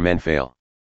is where men fail.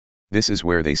 This is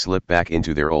where they slip back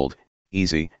into their old,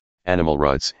 easy, animal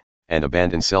ruts, and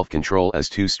abandon self-control as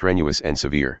too strenuous and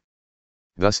severe.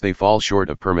 Thus they fall short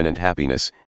of permanent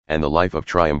happiness, and the life of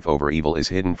triumph over evil is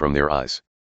hidden from their eyes.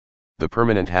 The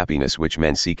permanent happiness which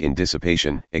men seek in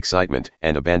dissipation, excitement,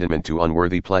 and abandonment to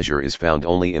unworthy pleasure is found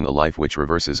only in the life which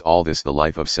reverses all this, the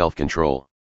life of self-control.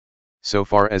 So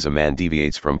far as a man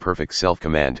deviates from perfect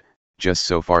self-command, just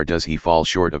so far does he fall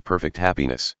short of perfect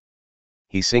happiness.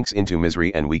 He sinks into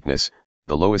misery and weakness,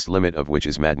 the lowest limit of which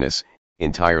is madness,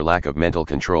 entire lack of mental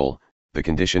control, the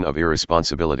condition of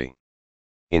irresponsibility.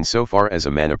 In so far as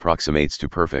a man approximates to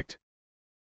perfect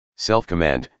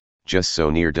self-command, just so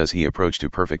near does he approach to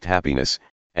perfect happiness,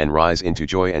 and rise into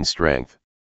joy and strength.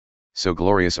 So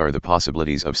glorious are the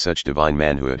possibilities of such divine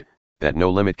manhood, that no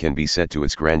limit can be set to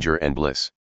its grandeur and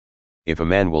bliss. If a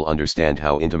man will understand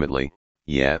how intimately,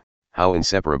 how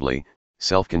inseparably,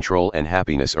 self-control and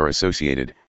happiness are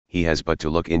associated, he has but to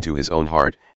look into his own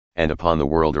heart, and upon the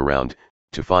world around,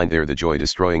 to find there the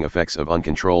joy-destroying effects of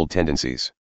uncontrolled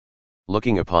tendencies.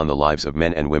 Looking upon the lives of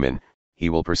men and women, he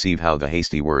will perceive how the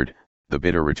hasty word, the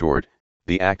bitter retort,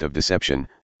 the act of deception,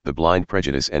 the blind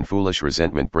prejudice and foolish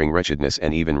resentment bring wretchedness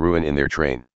and even ruin in their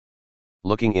train.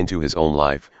 Looking into his own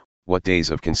life, what days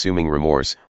of consuming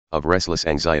remorse, of restless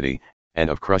anxiety, and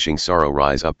of crushing sorrow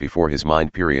rise up before his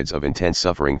mind, periods of intense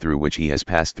suffering through which he has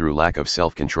passed through lack of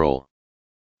self-control.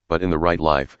 But in the right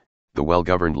life, the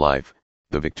well-governed life,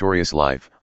 the victorious life,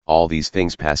 all these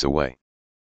things pass away.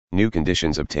 New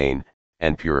conditions obtain,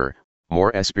 and purer,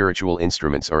 more spiritual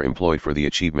instruments are employed for the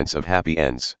achievements of happy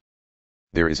ends.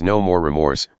 There is no more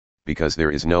remorse, because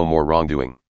there is no more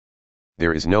wrongdoing.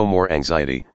 There is no more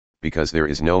anxiety, because there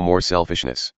is no more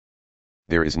selfishness.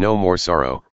 There is no more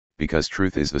sorrow, because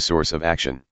truth is the source of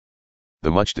action.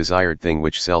 The much desired thing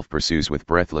which self pursues with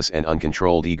breathless and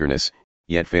uncontrolled eagerness,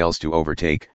 yet fails to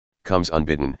overtake, comes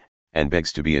unbidden, and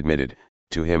begs to be admitted,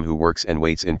 to him who works and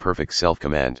waits in perfect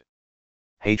self-command.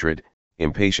 Hatred,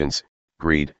 impatience,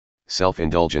 greed,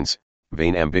 self-indulgence,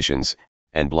 vain ambitions,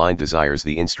 and blind desires,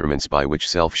 the instruments by which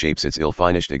self shapes its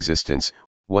ill-finished existence,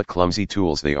 what clumsy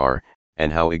tools they are,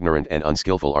 and how ignorant and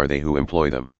unskillful are they who employ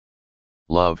them.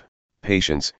 Love,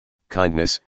 patience,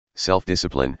 kindness,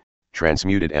 self-discipline,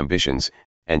 transmuted ambitions,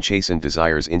 and chastened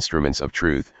desires, instruments of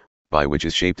truth, by which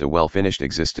is shaped a well-finished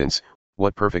existence,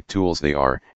 what perfect tools they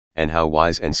are, and how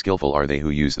wise and skillful are they who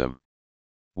use them.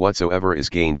 Whatsoever is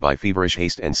gained by feverish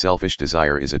haste and selfish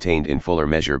desire is attained in fuller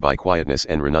measure by quietness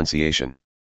and renunciation.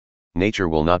 Nature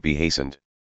will not be hastened.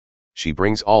 She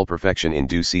brings all perfection in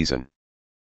due season.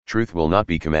 Truth will not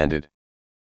be commanded.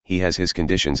 He has his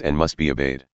conditions and must be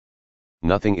obeyed.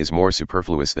 Nothing is more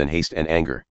superfluous than haste and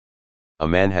anger. A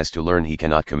man has to learn he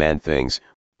cannot command things,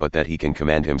 but that he can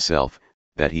command himself,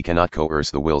 that he cannot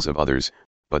coerce the wills of others,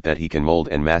 but that he can mold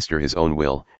and master his own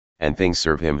will, and things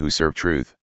serve him who serve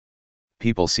truth.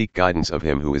 People seek guidance of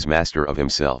him who is master of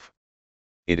himself.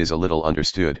 It is a little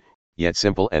understood, yet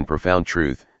simple and profound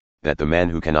truth, that the man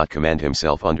who cannot command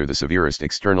himself under the severest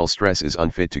external stress is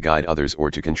unfit to guide others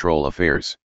or to control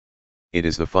affairs. It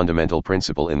is the fundamental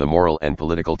principle in the moral and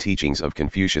political teachings of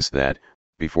Confucius that,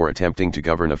 before attempting to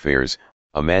govern affairs,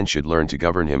 a man should learn to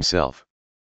govern himself.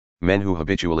 Men who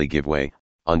habitually give way,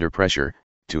 under pressure,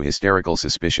 to hysterical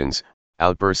suspicions,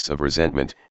 outbursts of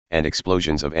resentment, and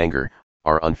explosions of anger,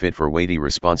 are unfit for weighty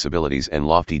responsibilities and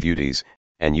lofty duties,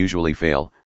 and usually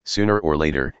fail, sooner or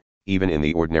later, even in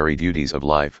the ordinary duties of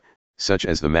life, such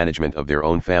as the management of their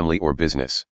own family or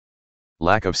business.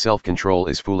 Lack of self-control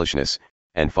is foolishness,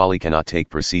 and folly cannot take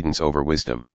precedence over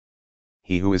wisdom.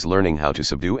 He who is learning how to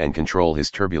subdue and control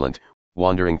his turbulent,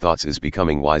 wandering thoughts is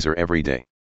becoming wiser every day.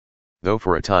 Though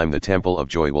for a time the temple of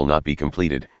joy will not be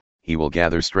completed, he will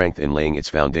gather strength in laying its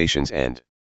foundations and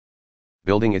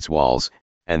building its walls,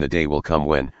 and the day will come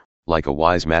when, like a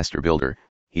wise master builder,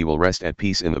 he will rest at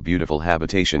peace in the beautiful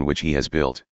habitation which he has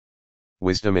built.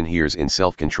 Wisdom inheres in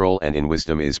self-control, and in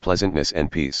wisdom is pleasantness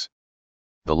and peace.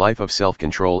 The life of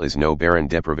self-control is no barren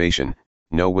deprivation,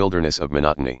 no wilderness of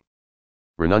monotony.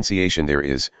 Renunciation there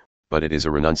is, but it is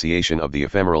a renunciation of the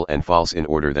ephemeral and false in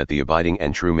order that the abiding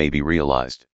and true may be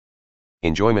realized.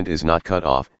 Enjoyment is not cut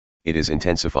off, it is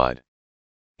intensified.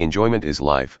 Enjoyment is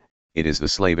life, it is the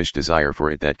slavish desire for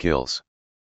it that kills.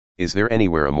 Is there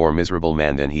anywhere a more miserable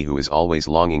man than he who is always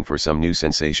longing for some new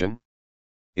sensation?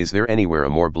 Is there anywhere a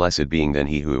more blessed being than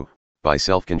he who, by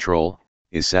self-control,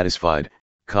 is satisfied,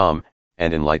 calm,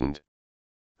 and enlightened?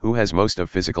 Who has most of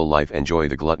physical life and joy,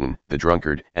 the glutton, the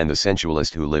drunkard, and the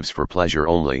sensualist who lives for pleasure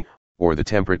only, or the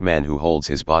temperate man who holds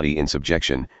his body in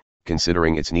subjection,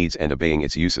 considering its needs and obeying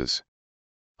its uses?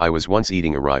 I was once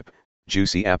eating a ripe,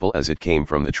 juicy apple as it came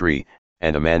from the tree,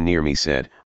 and a man near me said,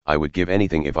 "I would give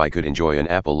anything if I could enjoy an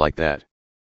apple like that."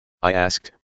 I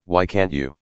asked, "Why can't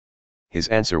you?" His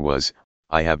answer was,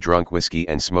 "I have drunk whiskey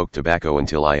and smoked tobacco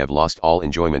until I have lost all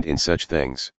enjoyment in such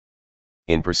things."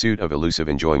 In pursuit of elusive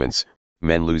enjoyments,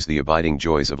 men lose the abiding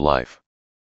joys of life.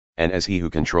 And as he who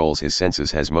controls his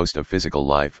senses has most of physical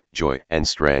life, joy, and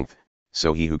strength,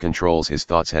 so he who controls his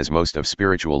thoughts has most of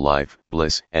spiritual life,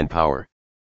 bliss, and power.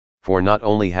 For not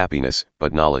only happiness,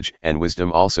 but knowledge and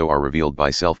wisdom also are revealed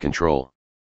by self-control.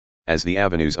 As the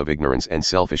avenues of ignorance and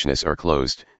selfishness are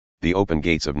closed, the open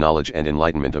gates of knowledge and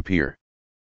enlightenment appear.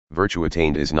 Virtue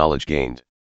attained is knowledge gained.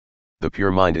 The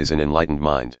pure mind is an enlightened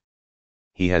mind.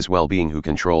 He has well-being who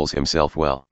controls himself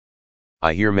well.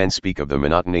 I hear men speak of the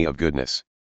monotony of goodness.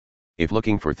 If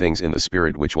looking for things in the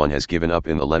spirit which one has given up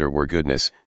in the letter were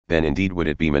goodness, then indeed would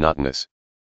it be monotonous.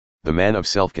 The man of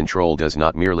self-control does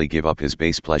not merely give up his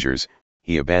base pleasures,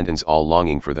 he abandons all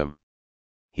longing for them.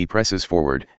 He presses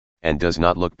forward, and does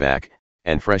not look back,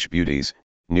 and fresh beauties,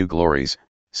 new glories,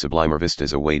 sublimer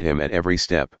vistas await him at every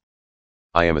step.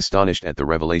 I am astonished at the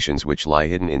revelations which lie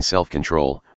hidden in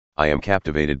self-control, I am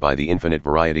captivated by the infinite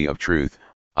variety of truth,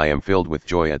 I am filled with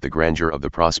joy at the grandeur of the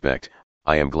prospect,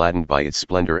 I am gladdened by its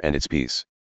splendor and its peace.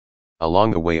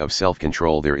 Along the way of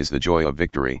self-control there is the joy of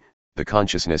victory, the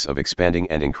consciousness of expanding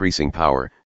and increasing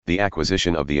power, the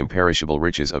acquisition of the imperishable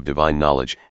riches of divine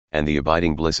knowledge, and the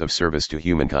abiding bliss of service to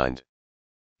humankind.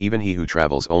 Even he who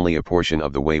travels only a portion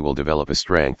of the way will develop a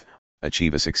strength,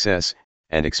 achieve a success,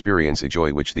 and experience a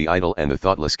joy which the idle and the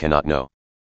thoughtless cannot know.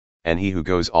 And he who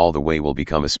goes all the way will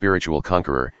become a spiritual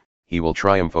conqueror, he will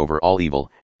triumph over all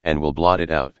evil, and will blot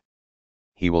it out.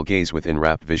 He will gaze with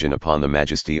enrapt vision upon the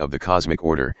majesty of the cosmic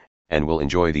order, and will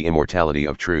enjoy the immortality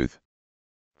of truth.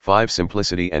 5.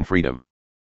 Simplicity and freedom.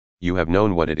 You have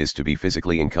known what it is to be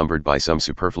physically encumbered by some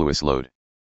superfluous load.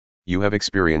 You have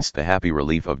experienced the happy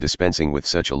relief of dispensing with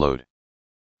such a load.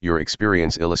 Your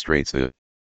experience illustrates the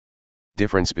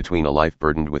difference between a life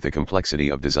burdened with the complexity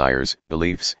of desires,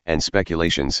 beliefs, and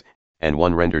speculations, and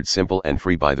one rendered simple and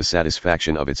free by the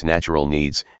satisfaction of its natural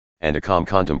needs, and a calm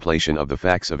contemplation of the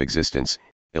facts of existence,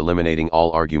 eliminating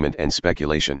all argument and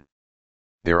speculation.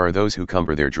 There are those who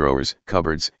cumber their drawers,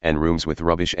 cupboards, and rooms with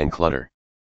rubbish and clutter.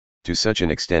 To such an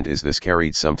extent is this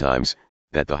carried sometimes,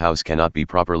 that the house cannot be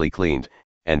properly cleaned,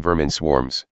 and vermin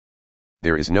swarms.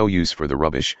 There is no use for the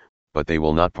rubbish, but they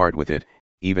will not part with it,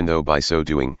 even though by so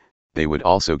doing, they would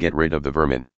also get rid of the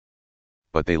vermin.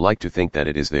 But they like to think that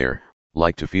it is there,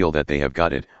 like to feel that they have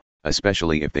got it,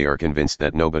 especially if they are convinced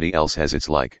that nobody else has its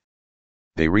like.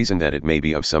 They reason that it may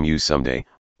be of some use someday,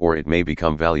 or it may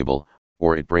become valuable,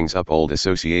 or it brings up old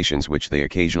associations which they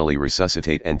occasionally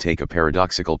resuscitate and take a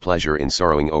paradoxical pleasure in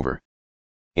sorrowing over.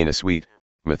 In a sweet,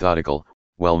 methodical,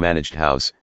 well-managed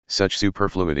house, such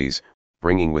superfluities,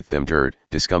 bringing with them dirt,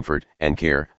 discomfort, and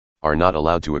care, are not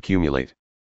allowed to accumulate.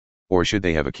 Or should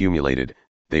they have accumulated,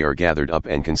 they are gathered up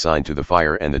and consigned to the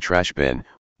fire and the trash bin,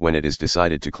 when it is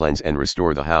decided to cleanse and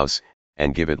restore the house,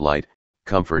 and give it light,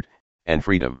 comfort, and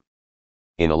freedom.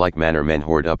 In a like manner men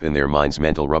hoard up in their minds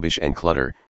mental rubbish and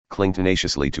clutter, cling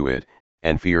tenaciously to it,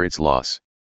 and fear its loss.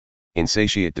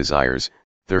 Insatiate desires,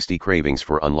 thirsty cravings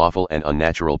for unlawful and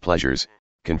unnatural pleasures,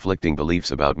 conflicting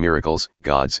beliefs about miracles,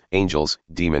 gods, angels,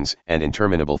 demons, and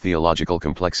interminable theological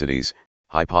complexities,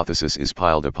 hypothesis is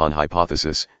piled upon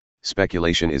hypothesis,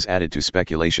 speculation is added to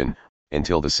speculation,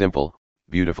 until the simple,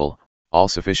 beautiful, all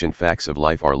sufficient facts of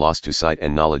life are lost to sight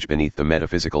and knowledge beneath the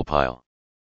metaphysical pile.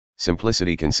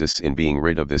 Simplicity consists in being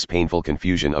rid of this painful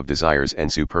confusion of desires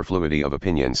and superfluity of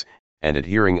opinions, and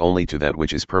adhering only to that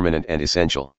which is permanent and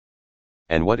essential.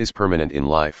 And what is permanent in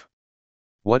life?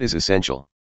 What is essential?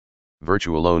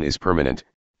 Virtue alone is permanent,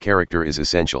 character is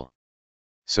essential.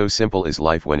 So simple is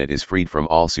life when it is freed from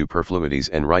all superfluities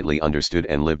and rightly understood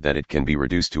and lived that it can be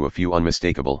reduced to a few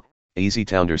unmistakable, easy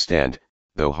to understand,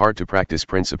 though hard to practice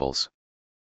principles.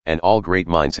 And all great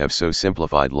minds have so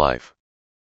simplified life.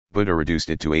 Buddha reduced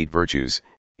it to 8 virtues,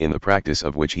 in the practice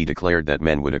of which he declared that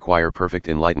men would acquire perfect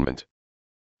enlightenment.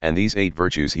 And these 8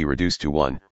 virtues he reduced to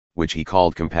 1, which he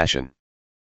called compassion.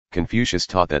 Confucius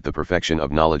taught that the perfection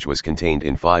of knowledge was contained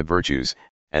in 5 virtues,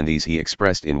 and these he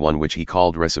expressed in one which he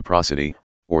called reciprocity,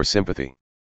 or sympathy.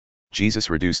 Jesus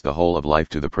reduced the whole of life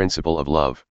to the principle of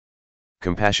love.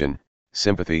 Compassion,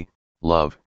 sympathy,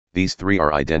 love, these 3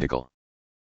 are identical.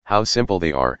 How simple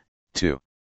they are, too.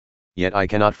 Yet I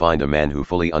cannot find a man who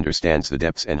fully understands the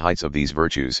depths and heights of these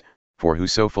virtues, for who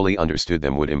so fully understood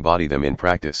them would embody them in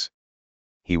practice.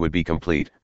 He would be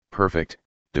complete, perfect,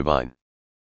 divine.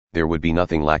 There would be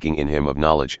nothing lacking in him of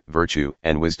knowledge, virtue,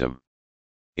 and wisdom.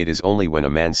 It is only when a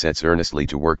man sets earnestly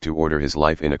to work to order his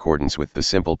life in accordance with the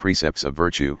simple precepts of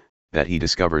virtue, that he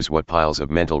discovers what piles of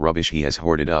mental rubbish he has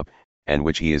hoarded up, and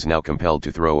which he is now compelled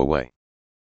to throw away.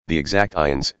 The exact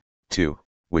ions, too,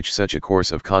 which such a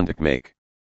course of conduct make.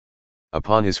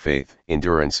 Upon his faith,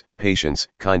 endurance, patience,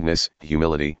 kindness,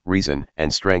 humility, reason,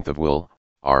 and strength of will,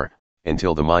 are,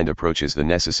 until the mind approaches the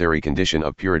necessary condition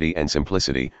of purity and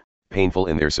simplicity, painful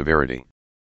in their severity.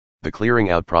 The clearing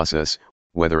out process,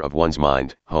 whether of one's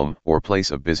mind, home, or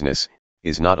place of business,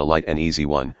 is not a light and easy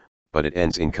one, but it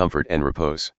ends in comfort and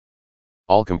repose.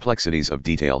 All complexities of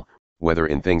detail, whether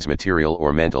in things material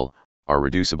or mental, are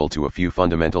reducible to a few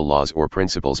fundamental laws or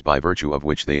principles by virtue of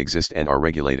which they exist and are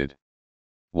regulated.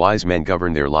 Wise men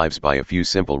govern their lives by a few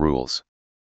simple rules.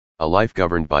 A life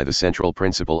governed by the central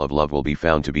principle of love will be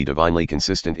found to be divinely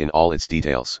consistent in all its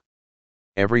details.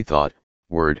 Every thought,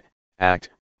 word, act,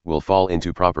 will fall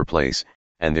into proper place,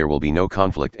 and there will be no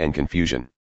conflict and confusion.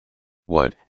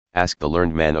 What, asked the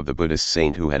learned man of the Buddhist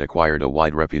saint who had acquired a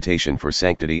wide reputation for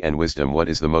sanctity and wisdom, what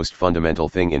is the most fundamental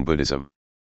thing in Buddhism?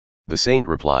 The saint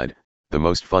replied, the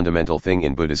most fundamental thing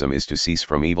in Buddhism is to cease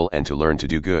from evil and to learn to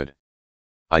do good.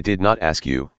 I did not ask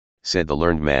you, said the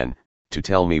learned man, to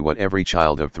tell me what every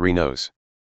child of 3 knows.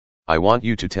 I want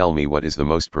you to tell me what is the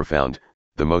most profound,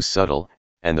 the most subtle,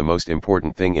 and the most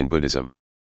important thing in Buddhism.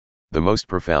 The most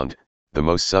profound, the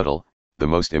most subtle, the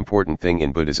most important thing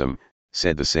in Buddhism,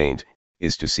 said the saint,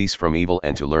 is to cease from evil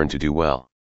and to learn to do well.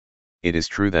 It is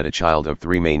true that a child of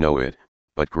 3 may know it,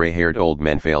 but gray-haired old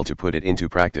men fail to put it into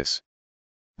practice.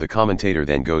 The commentator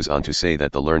then goes on to say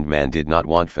that the learned man did not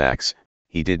want facts,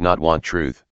 he did not want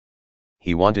truth.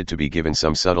 He wanted to be given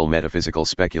some subtle metaphysical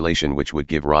speculation which would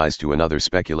give rise to another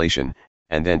speculation,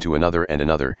 and then to another and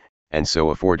another, and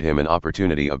so afford him an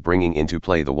opportunity of bringing into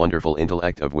play the wonderful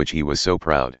intellect of which he was so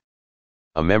proud.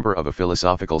 A member of a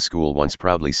philosophical school once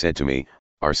proudly said to me,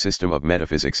 "Our system of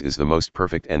metaphysics is the most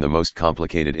perfect and the most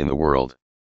complicated in the world."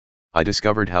 I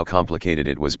discovered how complicated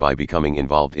it was by becoming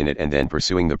involved in it and then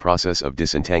pursuing the process of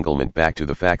disentanglement back to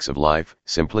the facts of life,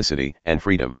 simplicity, and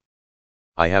freedom.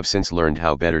 I have since learned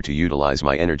how better to utilize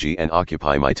my energy and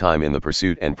occupy my time in the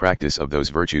pursuit and practice of those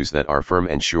virtues that are firm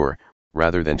and sure,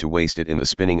 rather than to waste it in the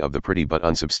spinning of the pretty but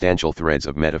unsubstantial threads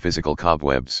of metaphysical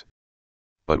cobwebs.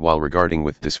 But while regarding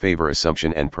with disfavor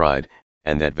assumption and pride,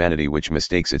 and that vanity which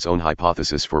mistakes its own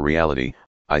hypothesis for reality,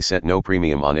 I set no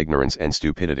premium on ignorance and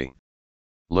stupidity.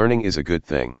 Learning is a good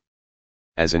thing.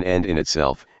 As an end in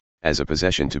itself, as a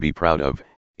possession to be proud of,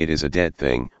 it is a dead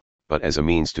thing, but as a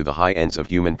means to the high ends of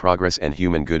human progress and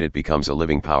human good it becomes a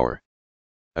living power.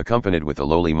 Accompanied with a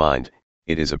lowly mind,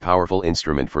 it is a powerful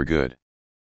instrument for good.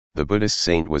 The Buddhist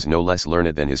saint was no less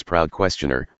learned than his proud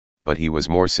questioner, but he was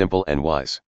more simple and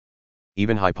wise.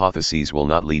 Even hypotheses will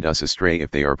not lead us astray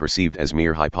if they are perceived as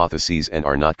mere hypotheses and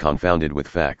are not confounded with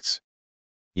facts.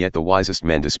 Yet the wisest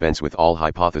men dispense with all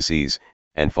hypotheses,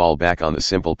 and fall back on the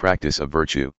simple practice of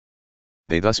virtue.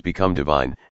 They thus become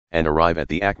divine, and arrive at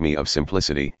the acme of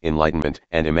simplicity, enlightenment,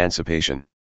 and emancipation.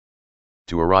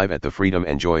 To arrive at the freedom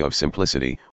and joy of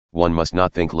simplicity, one must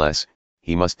not think less,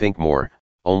 he must think more,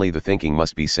 only the thinking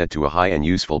must be set to a high and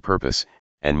useful purpose,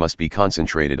 and must be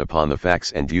concentrated upon the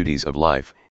facts and duties of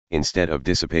life, instead of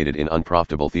dissipated in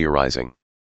unprofitable theorizing.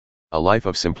 A life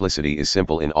of simplicity is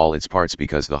simple in all its parts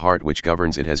because the heart which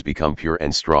governs it has become pure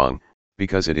and strong,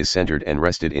 because it is centered and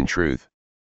rested in truth.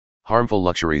 Harmful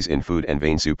luxuries in food and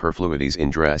vain superfluities in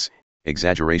dress,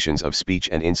 exaggerations of speech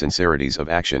and insincerities of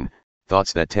action,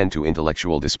 thoughts that tend to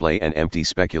intellectual display and empty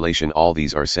speculation, all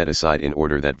these are set aside in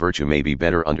order that virtue may be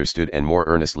better understood and more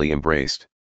earnestly embraced.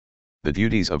 The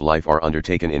duties of life are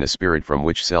undertaken in a spirit from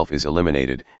which self is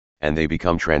eliminated, and they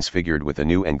become transfigured with a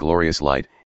new and glorious light,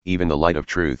 even the light of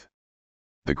truth.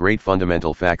 The great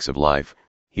fundamental facts of life,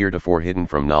 heretofore hidden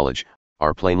from knowledge,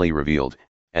 are plainly revealed,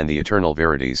 and the eternal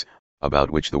verities,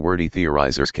 about which the wordy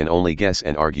theorizers can only guess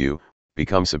and argue,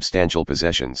 become substantial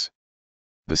possessions.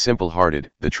 The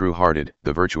simple-hearted, the true-hearted,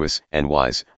 the virtuous and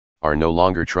wise, are no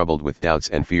longer troubled with doubts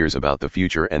and fears about the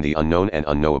future and the unknown and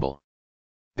unknowable.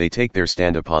 They take their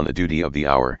stand upon the duty of the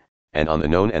hour, and on the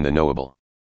known and the knowable.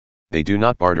 They do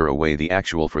not barter away the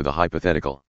actual for the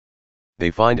hypothetical.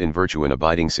 They find in virtue an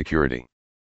abiding security.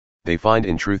 They find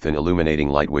in truth an illuminating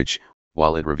light which,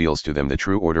 while it reveals to them the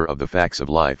true order of the facts of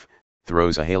life,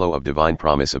 throws a halo of divine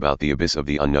promise about the abyss of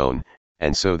the unknown,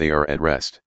 and so they are at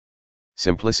rest.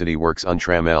 Simplicity works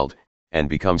untrammelled, and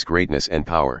becomes greatness and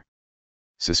power.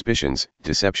 Suspicions,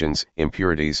 deceptions,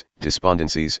 impurities,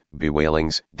 despondencies,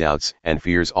 bewailings, doubts, and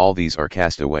fears, all these are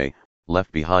cast away,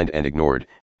 left behind and ignored,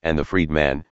 and the freed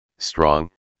man, strong,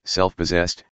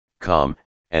 self-possessed, calm,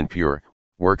 and pure,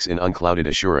 works in unclouded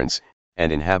assurance,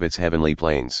 and inhabits heavenly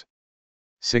plains.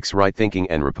 6. Right thinking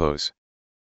and repose.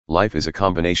 Life is a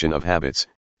combination of habits,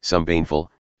 some baneful,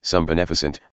 some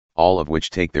beneficent, all of which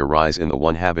take their rise in the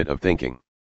one habit of thinking.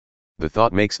 The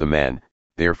thought makes the man,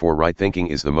 therefore right thinking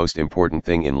is the most important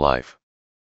thing in life.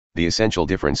 The essential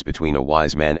difference between a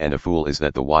wise man and a fool is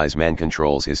that the wise man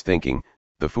controls his thinking,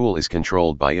 the fool is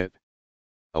controlled by it.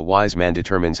 A wise man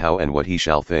determines how and what he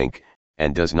shall think,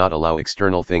 and does not allow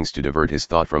external things to divert his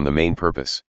thought from the main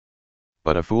purpose.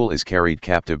 But a fool is carried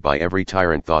captive by every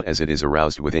tyrant thought as it is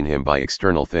aroused within him by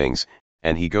external things,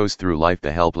 and he goes through life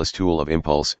the helpless tool of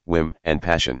impulse, whim, and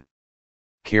passion.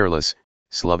 Careless,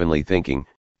 slovenly thinking,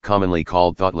 commonly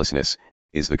called thoughtlessness,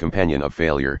 is the companion of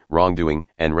failure, wrongdoing,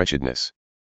 and wretchedness.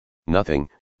 Nothing,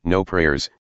 no prayers,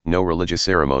 no religious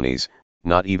ceremonies,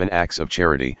 not even acts of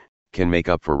charity, can make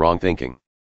up for wrong thinking.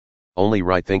 Only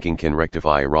right thinking can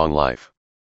rectify a wrong life.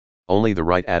 Only the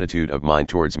right attitude of mind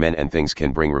towards men and things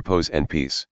can bring repose and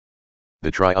peace.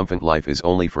 The triumphant life is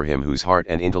only for him whose heart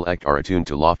and intellect are attuned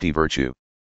to lofty virtue.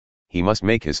 He must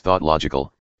make his thought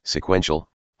logical, sequential,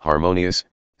 harmonious,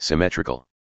 symmetrical.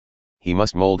 He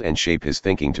must mold and shape his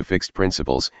thinking to fixed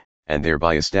principles, and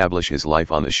thereby establish his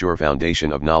life on the sure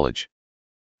foundation of knowledge.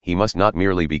 He must not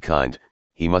merely be kind,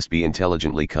 he must be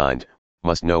intelligently kind,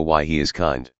 must know why he is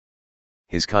kind.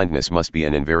 His kindness must be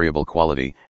an invariable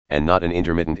quality, and not an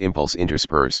intermittent impulse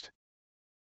interspersed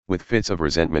with fits of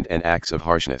resentment and acts of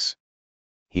harshness.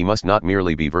 He must not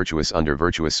merely be virtuous under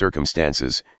virtuous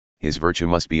circumstances, his virtue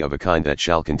must be of a kind that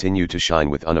shall continue to shine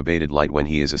with unabated light when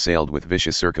he is assailed with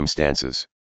vicious circumstances.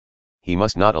 He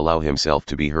must not allow himself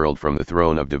to be hurled from the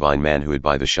throne of divine manhood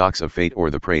by the shocks of fate or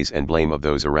the praise and blame of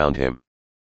those around him.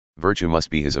 Virtue must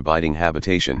be his abiding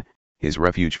habitation, his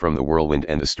refuge from the whirlwind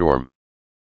and the storm.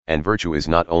 And virtue is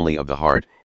not only of the heart,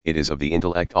 it is of the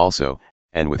intellect also,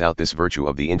 and without this virtue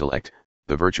of the intellect,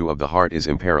 the virtue of the heart is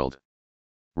imperiled.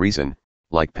 Reason,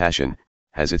 like passion,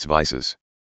 has its vices.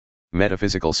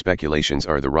 Metaphysical speculations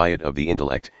are the riot of the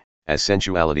intellect, as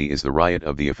sensuality is the riot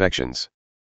of the affections.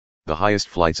 The highest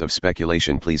flights of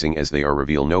speculation, pleasing as they are,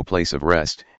 reveal no place of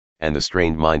rest, and the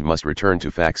strained mind must return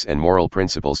to facts and moral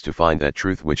principles to find that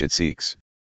truth which it seeks.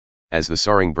 As the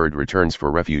soaring bird returns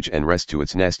for refuge and rest to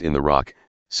its nest in the rock,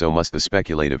 so must the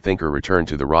speculative thinker return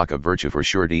to the rock of virtue for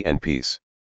surety and peace.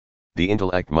 The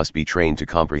intellect must be trained to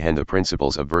comprehend the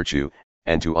principles of virtue,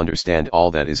 and to understand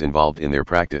all that is involved in their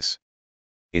practice.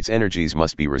 Its energies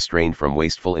must be restrained from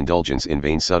wasteful indulgence in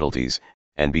vain subtleties,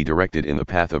 and be directed in the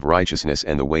path of righteousness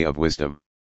and the way of wisdom.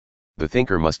 The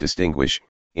thinker must distinguish,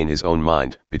 in his own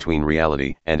mind, between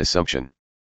reality and assumption.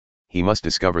 He must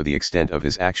discover the extent of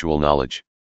his actual knowledge.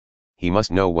 He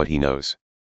must know what he knows.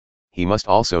 He must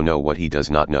also know what he does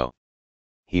not know.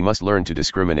 He must learn to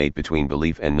discriminate between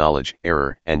belief and knowledge,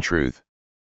 error and truth.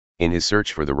 In his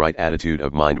search for the right attitude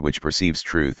of mind which perceives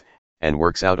truth, and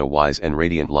works out a wise and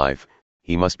radiant life,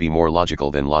 he must be more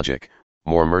logical than logic,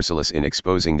 more merciless in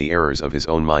exposing the errors of his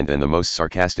own mind than the most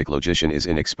sarcastic logician is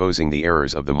in exposing the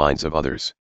errors of the minds of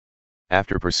others.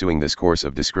 After pursuing this course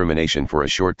of discrimination for a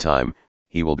short time,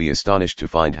 he will be astonished to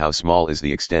find how small is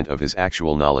the extent of his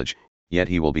actual knowledge, yet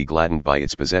he will be gladdened by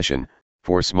its possession,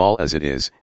 for small as it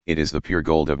is the pure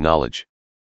gold of knowledge.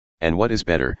 And what is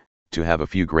better, to have a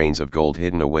few grains of gold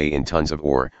hidden away in tons of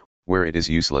ore, where it is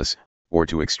useless, or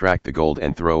to extract the gold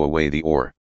and throw away the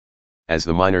ore? As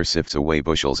the miner sifts away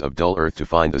bushels of dull earth to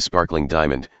find the sparkling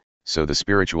diamond, so the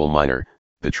spiritual miner,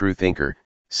 the true thinker,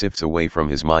 sifts away from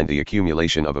his mind the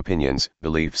accumulation of opinions,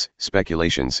 beliefs,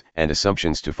 speculations, and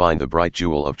assumptions to find the bright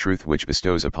jewel of truth which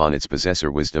bestows upon its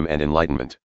possessor wisdom and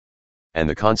enlightenment. And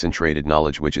the concentrated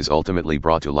knowledge which is ultimately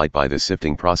brought to light by this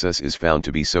sifting process is found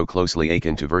to be so closely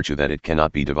akin to virtue that it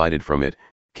cannot be divided from it,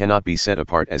 cannot be set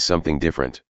apart as something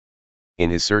different. In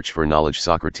his search for knowledge,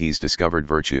 Socrates discovered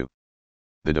virtue.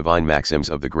 The divine maxims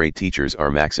of the great teachers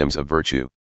are maxims of virtue.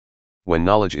 When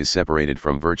knowledge is separated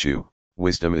from virtue,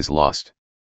 wisdom is lost.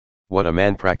 What a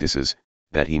man practices,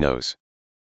 that he knows.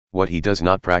 What he does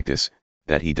not practice,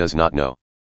 that he does not know.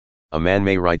 A man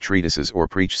may write treatises or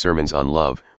preach sermons on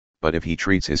love, but if he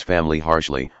treats his family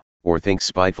harshly, or thinks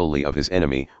spitefully of his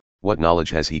enemy, what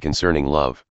knowledge has he concerning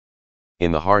love?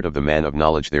 In the heart of the man of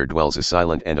knowledge there dwells a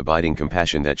silent and abiding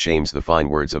compassion that shames the fine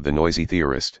words of the noisy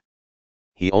theorist.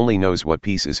 He only knows what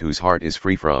peace is whose heart is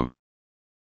free from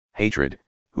hatred,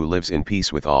 who lives in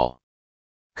peace with all.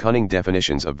 Cunning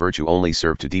definitions of virtue only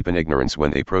serve to deepen ignorance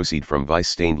when they proceed from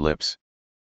vice-stained lips.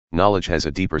 Knowledge has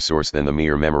a deeper source than the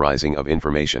mere memorizing of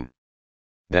information.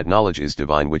 That knowledge is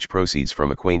divine which proceeds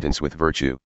from acquaintance with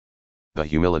virtue. The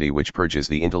humility which purges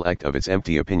the intellect of its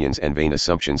empty opinions and vain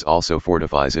assumptions also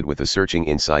fortifies it with a searching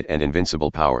insight and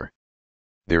invincible power.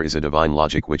 There is a divine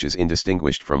logic which is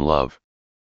indistinguished from love.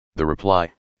 The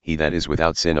reply, "He that is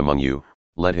without sin among you,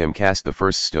 let him cast the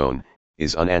first stone,"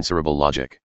 is unanswerable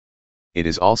logic. It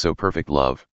is also perfect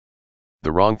love.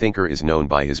 The wrong thinker is known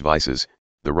by his vices,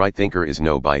 the right thinker is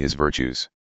known by his virtues.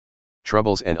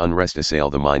 Troubles and unrest assail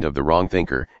the mind of the wrong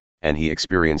thinker, and he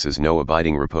experiences no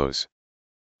abiding repose.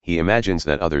 He imagines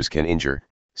that others can injure,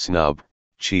 snub,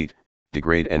 cheat,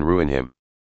 degrade and ruin him.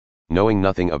 Knowing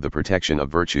nothing of the protection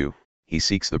of virtue, he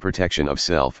seeks the protection of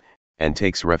self, and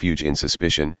takes refuge in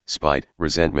suspicion, spite,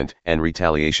 resentment, and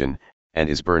retaliation, and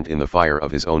is burnt in the fire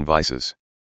of his own vices.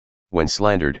 When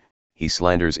slandered, he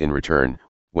slanders in return;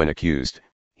 when accused,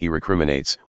 he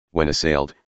recriminates; when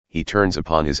assailed, he turns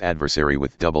upon his adversary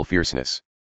with double fierceness.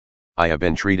 "I have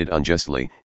been treated unjustly,"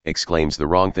 exclaims the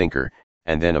wrong thinker,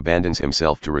 and then abandons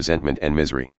himself to resentment and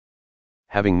misery.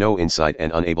 Having no insight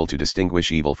and unable to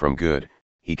distinguish evil from good,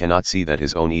 he cannot see that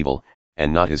his own evil,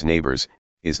 and not his neighbor's,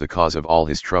 is the cause of all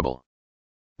his trouble.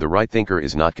 The right thinker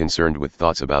is not concerned with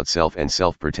thoughts about self and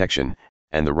self-protection,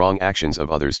 and the wrong actions of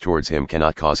others towards him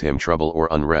cannot cause him trouble or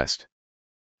unrest.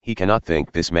 He cannot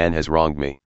think, "This man has wronged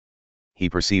me." He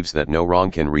perceives that no wrong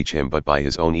can reach him but by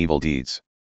his own evil deeds.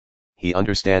 He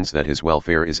understands that his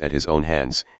welfare is at his own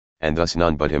hands, and thus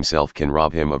none but himself can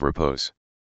rob him of repose.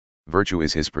 Virtue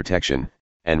is his protection,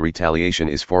 and retaliation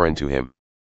is foreign to him.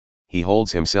 He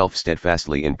holds himself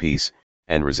steadfastly in peace,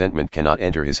 and resentment cannot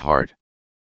enter his heart.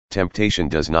 Temptation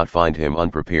does not find him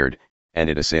unprepared, and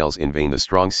it assails in vain the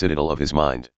strong citadel of his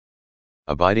mind.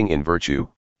 Abiding in virtue,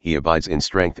 he abides in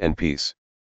strength and peace.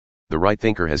 The right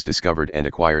thinker has discovered and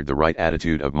acquired the right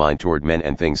attitude of mind toward men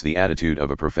and things, the attitude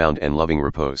of a profound and loving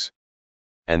repose.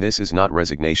 And this is not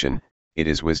resignation, it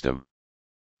is wisdom.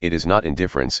 It is not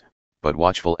indifference, but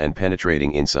watchful and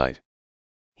penetrating insight.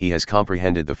 He has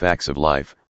comprehended the facts of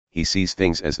life, he sees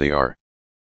things as they are.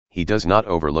 He does not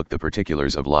overlook the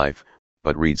particulars of life,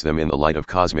 but reads them in the light of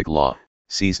cosmic law,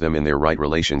 sees them in their right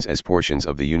relations as portions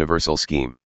of the universal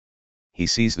scheme. He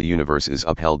sees the universe is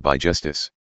upheld by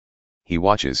justice. He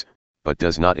watches, but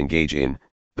does not engage in,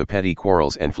 the petty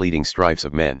quarrels and fleeting strifes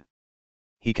of men.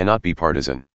 He cannot be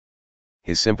partisan.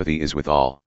 His sympathy is with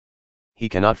all. He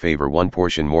cannot favor one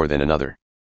portion more than another.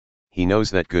 He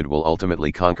knows that good will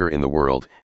ultimately conquer in the world,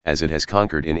 as it has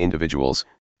conquered in individuals,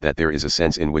 that there is a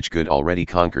sense in which good already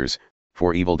conquers,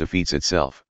 for evil defeats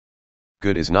itself.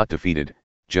 Good is not defeated,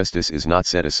 justice is not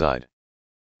set aside.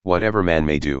 Whatever man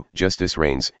may do, justice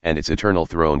reigns, and its eternal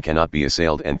throne cannot be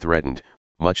assailed and threatened,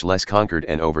 much less conquered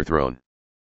and overthrown.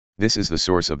 This is the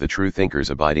source of the true thinker's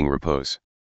abiding repose.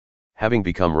 Having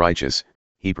become righteous,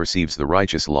 he perceives the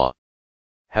righteous law.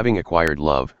 Having acquired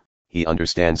love, he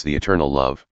understands the eternal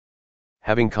love.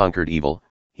 Having conquered evil,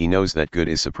 he knows that good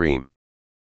is supreme.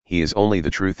 He is only the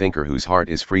true thinker whose heart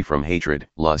is free from hatred,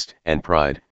 lust, and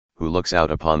pride, who looks out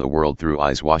upon the world through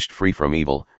eyes washed free from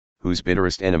evil, whose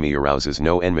bitterest enemy arouses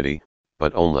no enmity,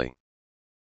 but only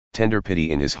tender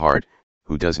pity in his heart,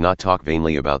 who does not talk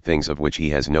vainly about things of which he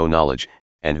has no knowledge,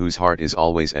 and whose heart is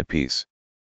always at peace.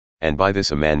 And by this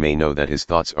a man may know that his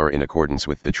thoughts are in accordance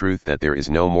with the truth, that there is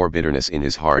no more bitterness in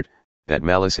his heart, that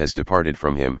malice has departed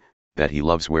from him, that he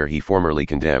loves where he formerly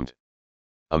condemned.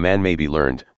 A man may be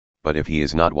learned, but if he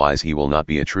is not wise he will not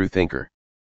be a true thinker.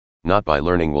 Not by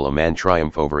learning will a man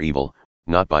triumph over evil,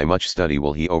 not by much study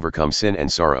will he overcome sin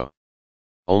and sorrow.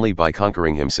 Only by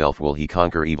conquering himself will he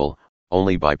conquer evil,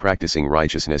 only by practicing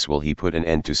righteousness will he put an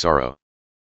end to sorrow.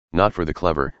 Not for the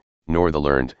clever, nor the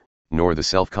learned, Nor the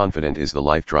self-confident is the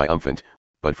life triumphant,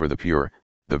 but for the pure,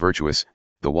 the virtuous,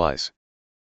 the wise.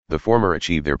 The former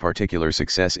achieve their particular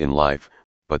success in life,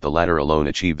 but the latter alone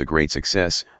achieve the great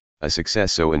success, a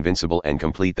success so invincible and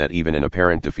complete that even an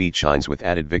apparent defeat shines with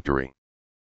added victory.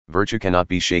 Virtue cannot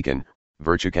be shaken,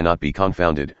 virtue cannot be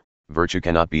confounded, virtue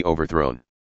cannot be overthrown.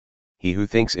 He who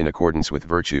thinks in accordance with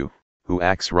virtue, who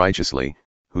acts righteously,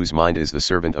 whose mind is the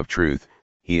servant of truth,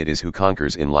 he it is who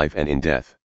conquers in life and in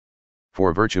death.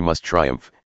 For virtue must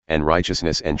triumph, and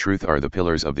righteousness and truth are the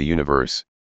pillars of the universe.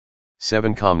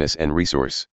 7. Calmness and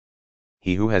Resource.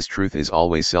 He who has truth is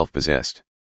always self-possessed.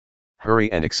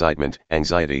 Hurry and excitement,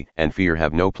 anxiety and fear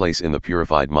have no place in the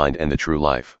purified mind and the true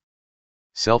life.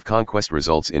 Self-conquest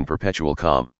results in perpetual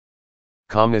calm.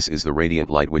 Calmness is the radiant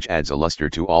light which adds a luster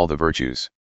to all the virtues.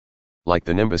 Like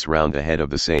the nimbus round the head of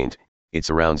the saint, it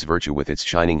surrounds virtue with its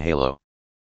shining halo.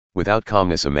 Without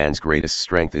calmness a man's greatest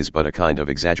strength is but a kind of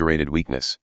exaggerated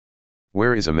weakness.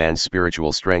 Where is a man's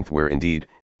spiritual strength? Where indeed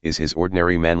is his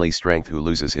ordinary manly strength, who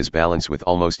loses his balance with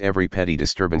almost every petty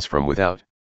disturbance from without?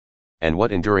 And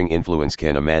what enduring influence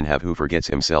can a man have who forgets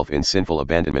himself in sinful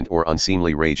abandonment or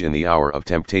unseemly rage in the hour of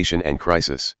temptation and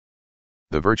crisis?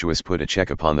 The virtuous put a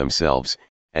check upon themselves,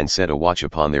 and set a watch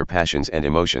upon their passions and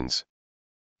emotions.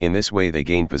 In this way they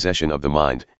gain possession of the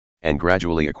mind, and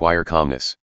gradually acquire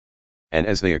calmness. And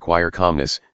as they acquire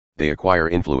calmness, they acquire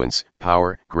influence,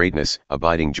 power, greatness,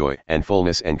 abiding joy, and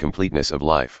fullness and completeness of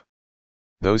life.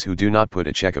 Those who do not put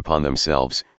a check upon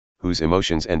themselves, whose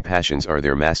emotions and passions are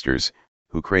their masters,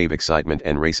 who crave excitement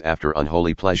and race after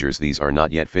unholy pleasures, these are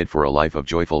not yet fit for a life of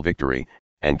joyful victory,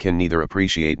 and can neither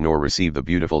appreciate nor receive the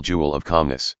beautiful jewel of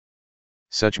calmness.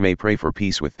 Such may pray for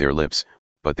peace with their lips,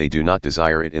 but they do not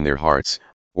desire it in their hearts,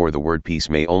 or the word peace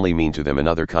may only mean to them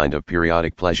another kind of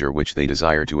periodic pleasure which they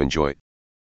desire to enjoy.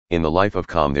 In the life of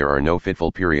calm there are no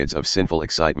fitful periods of sinful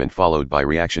excitement followed by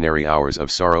reactionary hours of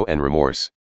sorrow and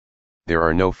remorse. There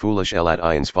are no foolish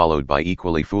elation followed by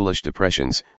equally foolish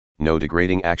depressions, no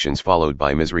degrading actions followed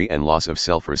by misery and loss of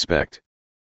self-respect.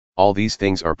 All these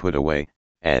things are put away,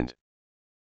 and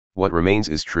what remains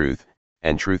is truth,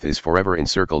 and truth is forever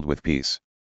encircled with peace.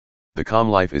 The calm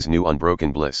life is new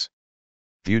unbroken bliss.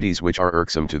 Duties which are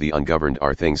irksome to the ungoverned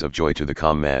are things of joy to the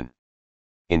calm man.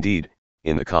 Indeed,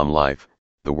 in the calm life,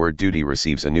 the word duty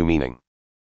receives a new meaning.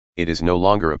 It is no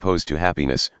longer opposed to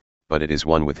happiness, but it is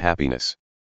one with happiness.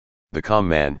 The calm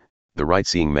man, the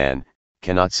right-seeing man,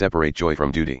 cannot separate joy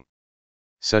from duty.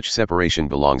 Such separation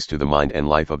belongs to the mind and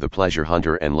life of the pleasure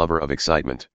hunter and lover of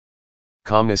excitement.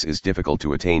 Calmness is difficult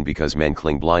to attain because men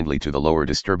cling blindly to the lower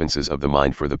disturbances of the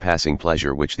mind for the passing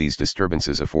pleasure which these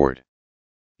disturbances afford.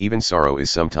 Even sorrow is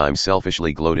sometimes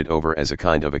selfishly gloated over as a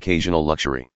kind of occasional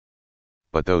luxury.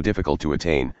 But though difficult to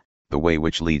attain, the way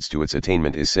which leads to its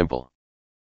attainment is simple.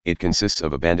 It consists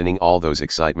of abandoning all those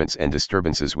excitements and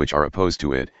disturbances which are opposed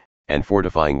to it, and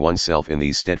fortifying oneself in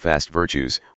these steadfast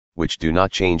virtues, which do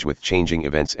not change with changing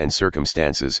events and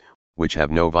circumstances, which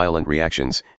have no violent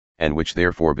reactions, and which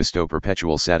therefore bestow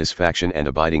perpetual satisfaction and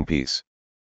abiding peace.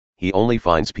 He only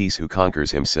finds peace who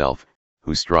conquers himself,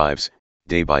 who strives,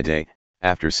 day by day,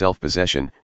 after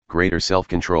self-possession, greater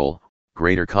self-control,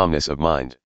 greater calmness of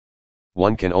mind.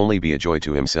 One can only be a joy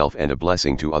to himself and a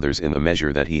blessing to others in the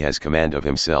measure that he has command of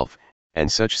himself,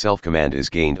 and such self-command is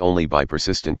gained only by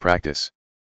persistent practice.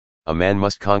 A man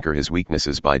must conquer his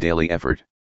weaknesses by daily effort.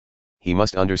 He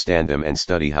must understand them and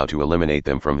study how to eliminate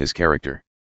them from his character.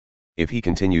 If he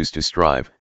continues to strive,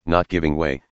 not giving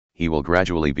way, he will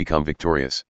gradually become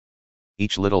victorious.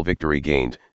 Each little victory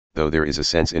gained, though there is a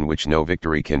sense in which no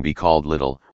victory can be called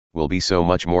little, will be so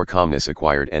much more calmness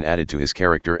acquired and added to his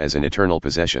character as an eternal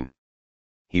possession.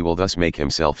 He will thus make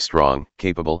himself strong,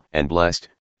 capable, and blessed,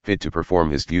 fit to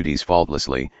perform his duties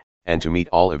faultlessly, and to meet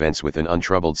all events with an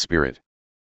untroubled spirit.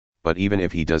 But even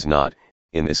if he does not,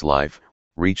 in this life,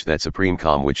 reach that supreme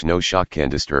calm which no shock can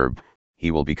disturb,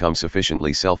 he will become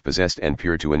sufficiently self-possessed and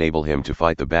pure to enable him to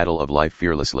fight the battle of life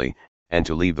fearlessly, and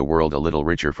to leave the world a little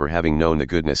richer for having known the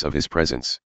goodness of his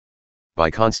presence.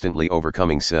 By constantly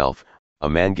overcoming self, a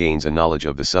man gains a knowledge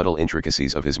of the subtle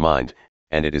intricacies of his mind,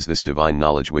 and it is this divine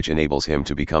knowledge which enables him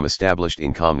to become established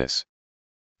in calmness.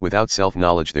 Without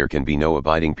self-knowledge there can be no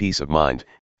abiding peace of mind,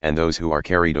 and those who are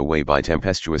carried away by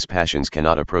tempestuous passions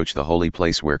cannot approach the holy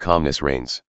place where calmness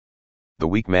reigns. The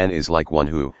weak man is like one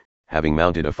who, having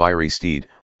mounted a fiery steed,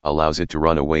 allows it to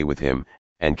run away with him,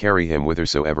 and carry him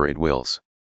whithersoever it wills.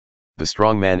 The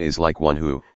strong man is like one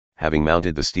who, having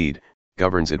mounted the steed,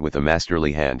 governs it with a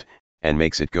masterly hand, and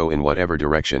makes it go in whatever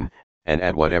direction, and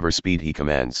at whatever speed he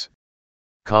commands.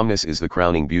 Calmness is the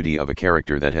crowning beauty of a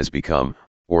character that has become,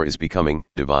 or is becoming,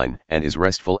 divine, and is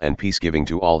restful and peace-giving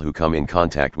to all who come in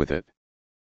contact with it.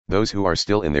 Those who are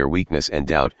still in their weakness and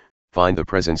doubt, find the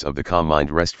presence of the calm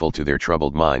mind restful to their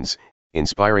troubled minds,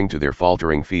 inspiring to their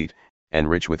faltering feet, and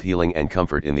rich with healing and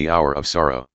comfort in the hour of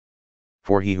sorrow.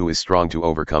 For he who is strong to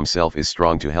overcome self is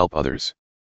strong to help others.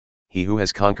 He who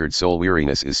has conquered soul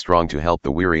weariness is strong to help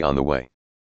the weary on the way.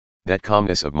 That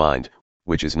calmness of mind,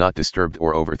 which is not disturbed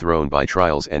or overthrown by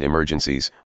trials and emergencies,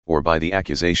 or by the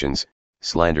accusations,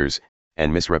 slanders,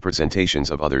 and misrepresentations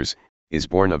of others, is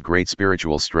born of great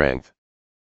spiritual strength.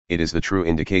 It is the true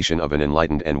indication of an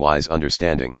enlightened and wise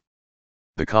understanding.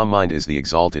 The calm mind is the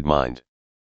exalted mind.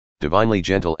 Divinely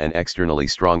gentle and externally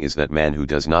strong is that man who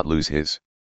does not lose his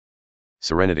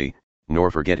serenity,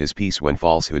 nor forget his peace when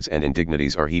falsehoods and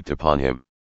indignities are heaped upon him.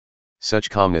 Such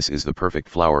calmness is the perfect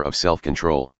flower of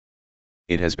self-control.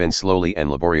 It has been slowly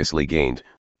and laboriously gained,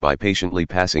 by patiently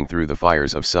passing through the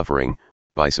fires of suffering,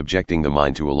 by subjecting the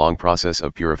mind to a long process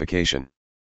of purification.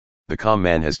 The calm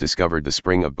man has discovered the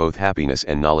spring of both happiness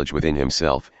and knowledge within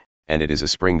himself, and it is a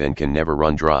spring that can never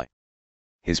run dry.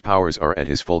 His powers are at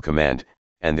his full command,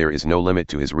 and there is no limit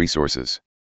to his resources.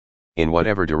 In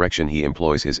whatever direction he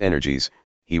employs his energies,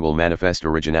 he will manifest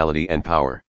originality and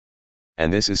power.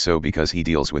 And this is so because he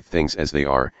deals with things as they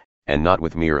are, and not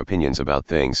with mere opinions about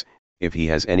things. If he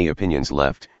has any opinions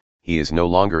left, he is no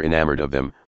longer enamored of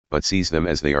them, but sees them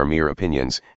as they are mere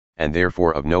opinions, and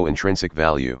therefore of no intrinsic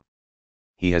value.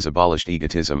 He has abolished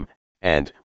egotism,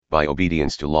 and, by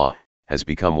obedience to law, has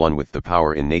become one with the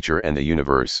power in nature and the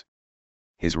universe.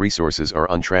 His resources are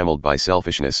untrammeled by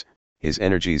selfishness, his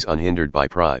energies unhindered by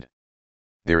pride.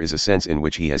 There is a sense in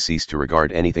which he has ceased to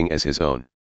regard anything as his own.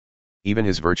 Even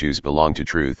his virtues belong to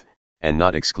truth, and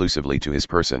not exclusively to his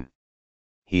person.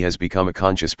 He has become a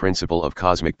conscious principle of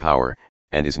cosmic power,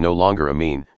 and is no longer a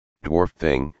mean, dwarfed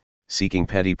thing, seeking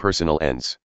petty personal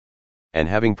ends. And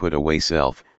having put away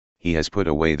self, he has put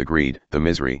away the greed, the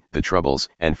misery, the troubles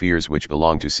and fears which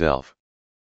belong to self.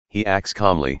 He acts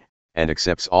calmly, and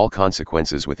accepts all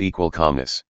consequences with equal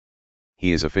calmness.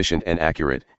 He is efficient and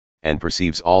accurate, and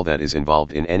perceives all that is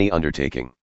involved in any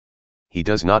undertaking. He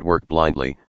does not work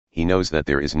blindly, he knows that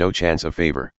there is no chance of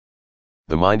favor.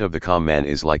 The mind of the calm man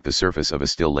is like the surface of a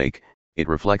still lake, it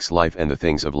reflects life and the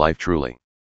things of life truly.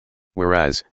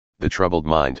 Whereas, the troubled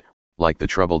mind, like the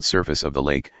troubled surface of the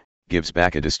lake, gives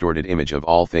back a distorted image of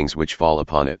all things which fall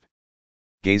upon it.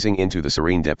 Gazing into the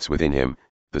serene depths within him,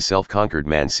 the self-conquered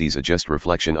man sees a just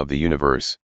reflection of the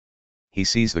universe. He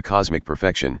sees the cosmic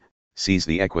perfection, sees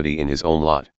the equity in his own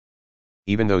lot.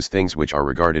 Even those things which are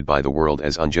regarded by the world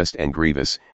as unjust and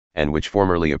grievous, and which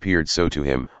formerly appeared so to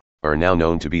him, are now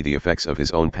known to be the effects of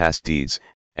his own past deeds,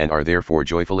 and are therefore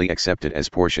joyfully accepted as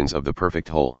portions of the perfect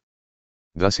whole.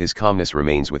 Thus his calmness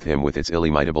remains with him with its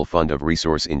illimitable fund of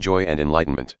resource in joy and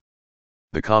enlightenment.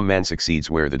 The calm man succeeds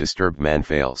where the disturbed man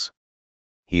fails.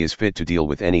 He is fit to deal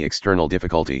with any external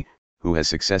difficulty, who has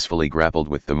successfully grappled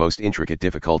with the most intricate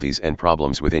difficulties and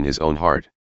problems within his own heart.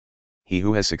 He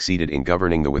who has succeeded in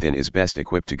governing the within is best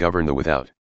equipped to govern the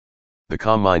without. The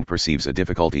calm mind perceives a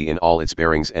difficulty in all its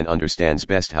bearings and understands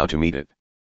best how to meet it.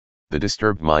 The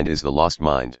disturbed mind is the lost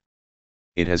mind.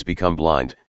 It has become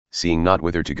blind, seeing not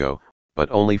whither to go, but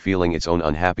only feeling its own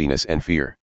unhappiness and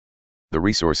fear. The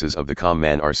resources of the calm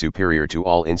man are superior to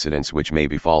all incidents which may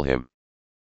befall him.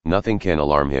 Nothing can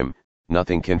alarm him,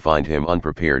 nothing can find him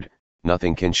unprepared,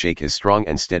 nothing can shake his strong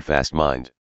and steadfast mind.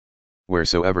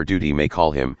 Wheresoever duty may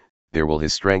call him, there will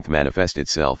his strength manifest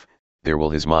itself, there will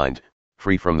his mind,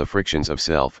 free from the frictions of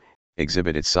self,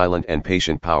 exhibit its silent and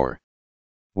patient power.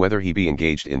 Whether he be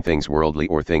engaged in things worldly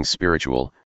or things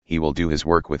spiritual, he will do his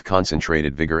work with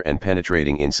concentrated vigor and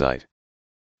penetrating insight.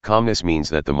 Calmness means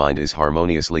that the mind is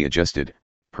harmoniously adjusted,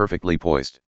 perfectly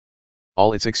poised.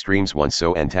 All its extremes once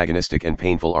so antagonistic and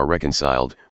painful are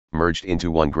reconciled, merged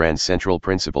into one grand central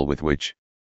principle with which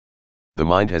the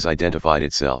mind has identified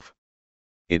itself.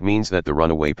 It means that the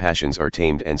runaway passions are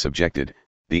tamed and subjected,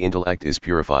 the intellect is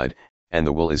purified, and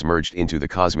the will is merged into the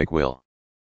cosmic will.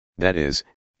 That is,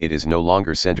 it is no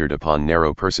longer centered upon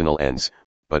narrow personal ends,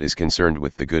 but is concerned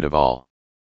with the good of all.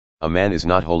 A man is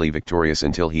not wholly victorious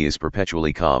until he is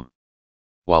perpetually calm.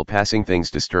 While passing things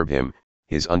disturb him,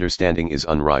 his understanding is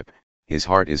unripe, his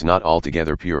heart is not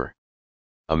altogether pure.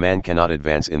 A man cannot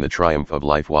advance in the triumph of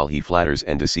life while he flatters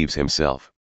and deceives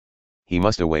himself. He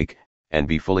must awake, and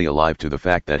be fully alive to the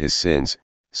fact that his sins,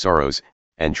 sorrows,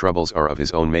 and troubles are of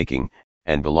his own making,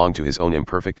 and belong to his own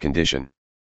imperfect condition.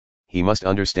 He must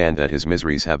understand that his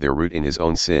miseries have their root in his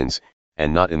own sins,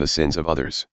 and not in the sins of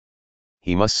others.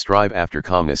 He must strive after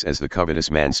calmness as the covetous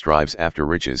man strives after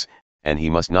riches, and he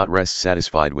must not rest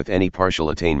satisfied with any partial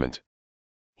attainment.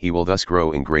 He will thus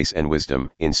grow in grace and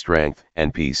wisdom, in strength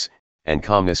and peace, and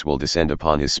calmness will descend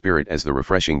upon his spirit as the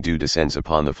refreshing dew descends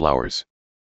upon the flowers.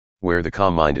 Where the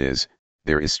calm mind is,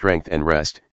 there is strength and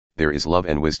rest, there is love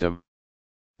and wisdom.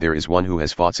 There is one who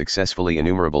has fought successfully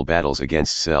innumerable battles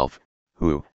against self,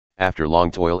 who, after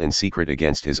long toil in secret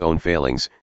against his own failings,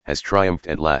 has triumphed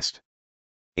at last.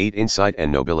 8. Insight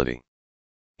and Nobility.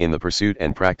 In the pursuit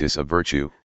and practice of virtue,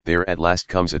 there at last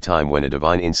comes a time when a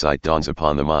divine insight dawns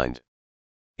upon the mind.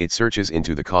 It searches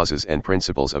into the causes and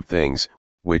principles of things,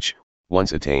 which,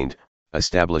 once attained,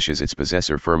 establishes its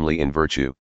possessor firmly in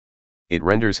virtue. It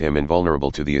renders him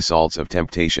invulnerable to the assaults of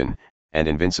temptation, and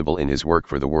invincible in his work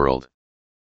for the world.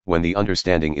 When the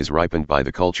understanding is ripened by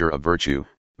the culture of virtue,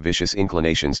 vicious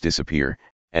inclinations disappear,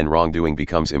 and wrongdoing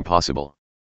becomes impossible.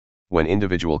 When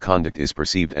individual conduct is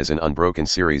perceived as an unbroken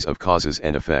series of causes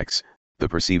and effects, the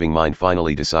perceiving mind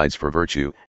finally decides for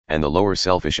virtue, and the lower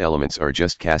selfish elements are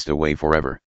just cast away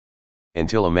forever.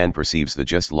 Until a man perceives the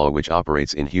just law which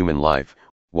operates in human life,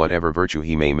 whatever virtue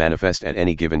he may manifest at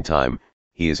any given time,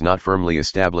 he is not firmly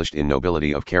established in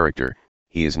nobility of character,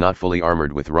 he is not fully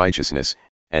armored with righteousness,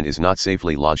 and is not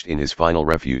safely lodged in his final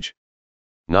refuge.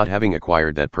 Not having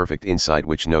acquired that perfect insight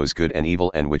which knows good and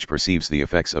evil and which perceives the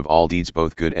effects of all deeds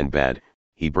both good and bad,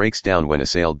 he breaks down when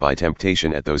assailed by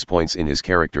temptation at those points in his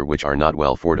character which are not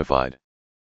well fortified.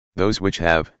 Those which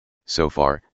have, so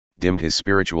far, dimmed his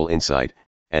spiritual insight,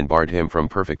 and barred him from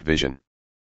perfect vision.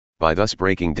 By thus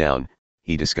breaking down,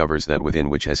 he discovers that within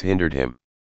which has hindered him.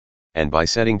 And by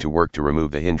setting to work to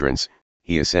remove the hindrance,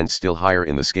 he ascends still higher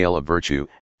in the scale of virtue,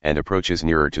 and approaches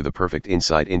nearer to the perfect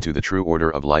insight into the true order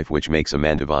of life which makes a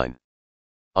man divine.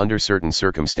 Under certain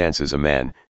circumstances a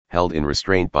man, held in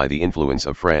restraint by the influence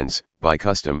of friends, by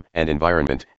custom and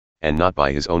environment, and not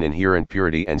by his own inherent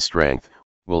purity and strength,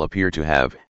 will appear to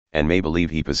have, and may believe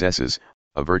he possesses,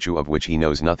 a virtue of which he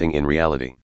knows nothing in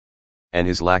reality. And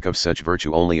his lack of such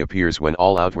virtue only appears when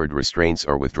all outward restraints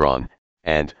are withdrawn,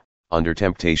 and, under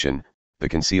temptation, the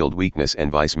concealed weakness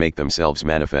and vice make themselves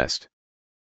manifest.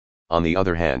 On the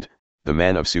other hand, the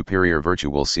man of superior virtue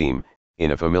will seem,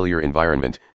 in a familiar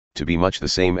environment, to be much the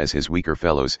same as his weaker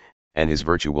fellows, and his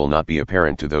virtue will not be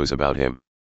apparent to those about him.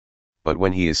 But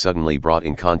when he is suddenly brought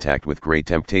in contact with great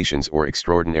temptations or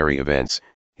extraordinary events,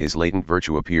 his latent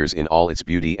virtue appears in all its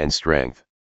beauty and strength.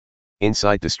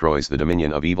 Insight destroys the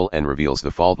dominion of evil and reveals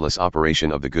the faultless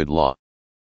operation of the good law.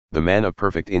 The man of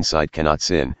perfect insight cannot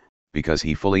sin, because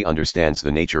he fully understands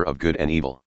the nature of good and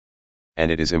evil. And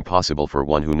it is impossible for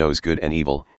one who knows good and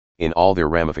evil, in all their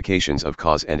ramifications of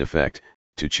cause and effect,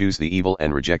 to choose the evil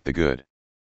and reject the good.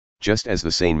 Just as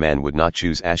the sane man would not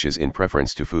choose ashes in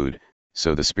preference to food,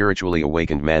 so the spiritually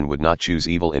awakened man would not choose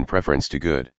evil in preference to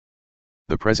good.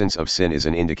 The presence of sin is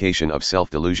an indication of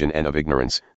self-delusion and of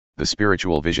ignorance, the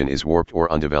spiritual vision is warped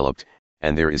or undeveloped,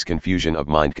 and there is confusion of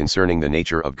mind concerning the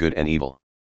nature of good and evil.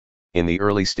 In the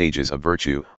early stages of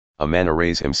virtue, a man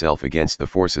arrays himself against the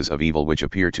forces of evil which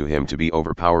appear to him to be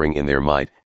overpowering in their might,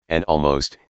 and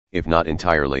almost, if not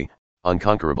entirely,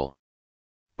 unconquerable.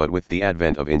 But with the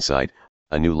advent of insight,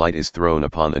 a new light is thrown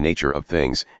upon the nature of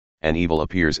things, and evil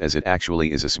appears as it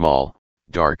actually is, a small,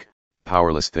 dark,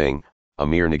 powerless thing, a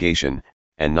mere negation,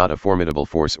 and not a formidable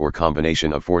force or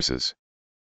combination of forces.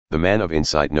 The man of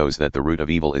insight knows that the root of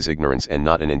evil is ignorance and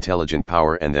not an intelligent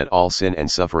power, and that all sin and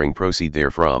suffering proceed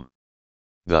therefrom.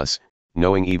 Thus,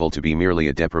 knowing evil to be merely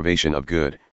a deprivation of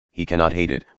good, he cannot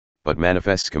hate it, but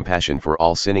manifests compassion for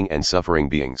all sinning and suffering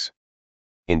beings.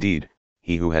 Indeed,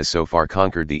 he who has so far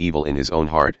conquered the evil in his own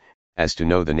heart, as to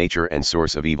know the nature and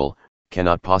source of evil,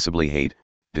 cannot possibly hate,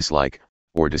 dislike,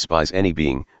 or despise any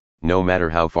being, no matter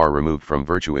how far removed from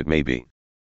virtue it may be.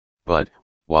 But,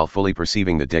 while fully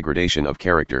perceiving the degradation of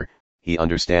character, he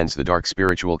understands the dark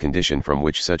spiritual condition from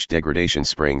which such degradation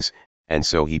springs, and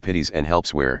so he pities and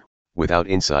helps where, without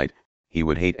insight, he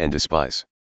would hate and despise.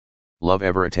 Love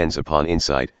ever attends upon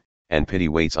insight, and pity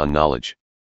waits on knowledge.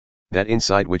 That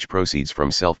insight which proceeds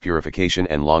from self-purification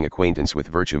and long acquaintance with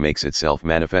virtue makes itself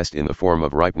manifest in the form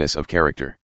of ripeness of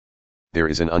character. There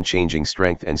is an unchanging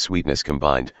strength and sweetness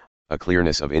combined, a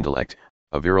clearness of intellect,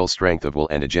 a virile strength of will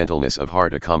and a gentleness of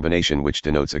heart, a combination which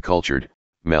denotes a cultured,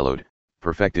 mellowed,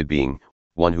 perfected being,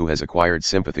 one who has acquired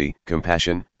sympathy,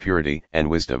 compassion, purity, and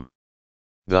wisdom.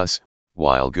 Thus,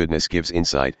 while goodness gives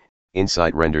insight,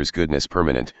 insight renders goodness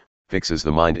permanent, fixes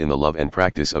the mind in the love and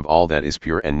practice of all that is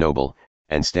pure and noble,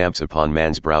 and stamps upon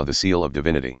man's brow the seal of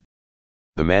divinity.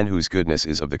 The man whose goodness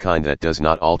is of the kind that does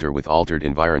not alter with altered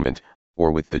environment,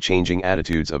 or with the changing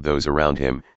attitudes of those around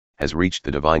him, has reached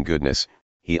the divine goodness,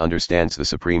 he understands the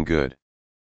supreme good.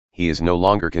 He is no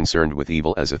longer concerned with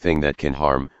evil as a thing that can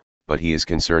harm, but he is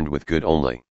concerned with good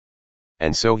only.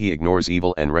 And so he ignores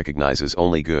evil and recognizes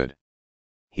only good.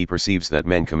 He perceives that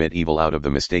men commit evil out of the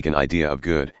mistaken idea of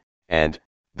good, and,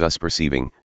 thus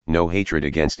perceiving, no hatred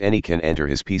against any can enter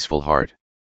his peaceful heart.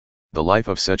 The life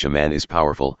of such a man is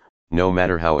powerful, no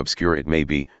matter how obscure it may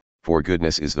be, for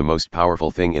goodness is the most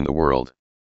powerful thing in the world.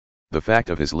 The fact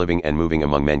of his living and moving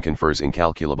among men confers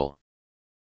incalculable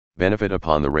benefit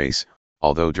upon the race,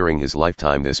 although during his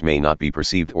lifetime this may not be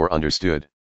perceived or understood.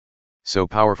 So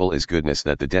powerful is goodness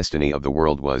that the destiny of the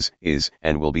world was, is,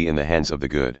 and will be in the hands of the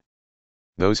good.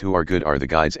 Those who are good are the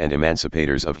guides and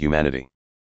emancipators of humanity.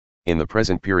 In the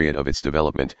present period of its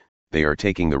development, they are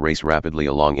taking the race rapidly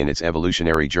along in its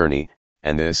evolutionary journey,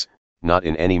 and this, not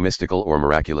in any mystical or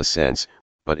miraculous sense,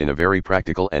 but in a very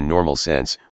practical and normal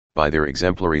sense, by their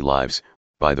exemplary lives,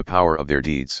 by the power of their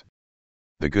deeds.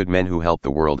 The good men who help the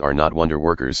world are not wonder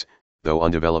workers, though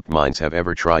undeveloped minds have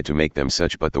ever tried to make them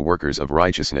such, but the workers of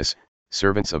righteousness,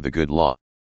 servants of the good law.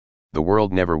 The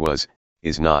world never was,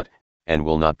 is not, and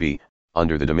will not be,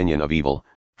 under the dominion of evil,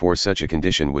 for such a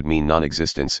condition would mean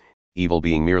non-existence, evil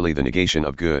being merely the negation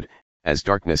of good, as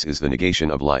darkness is the negation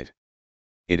of light.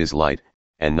 It is light,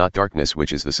 and not darkness,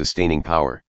 which is the sustaining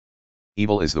power.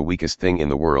 Evil is the weakest thing in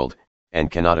the world,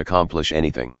 and cannot accomplish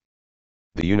anything.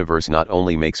 The universe not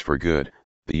only makes for good,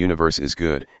 the universe is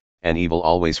good, and evil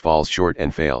always falls short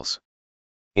and fails.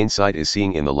 Insight is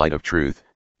seeing in the light of truth,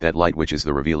 that light which is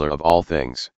the revealer of all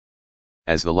things.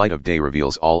 As the light of day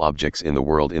reveals all objects in the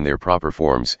world in their proper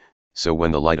forms, so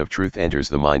when the light of truth enters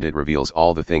the mind it reveals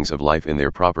all the things of life in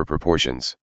their proper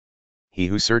proportions. He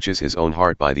who searches his own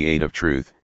heart by the aid of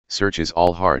truth, searches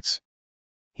all hearts.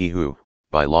 He who,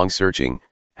 by long searching,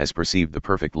 has perceived the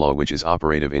perfect law which is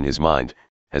operative in his mind,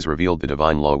 has revealed the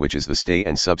divine law which is the stay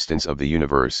and substance of the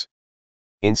universe.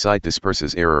 Insight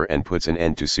disperses error and puts an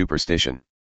end to superstition.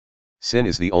 Sin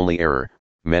is the only error.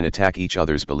 Men attack each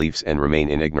other's beliefs and remain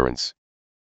in ignorance.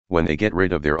 When they get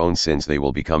rid of their own sins they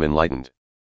will become enlightened.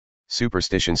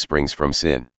 Superstition springs from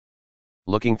sin.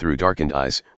 Looking through darkened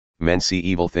eyes, men see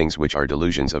evil things which are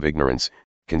delusions of ignorance,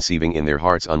 conceiving in their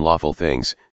hearts unlawful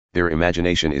things. Their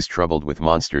imagination is troubled with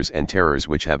monsters and terrors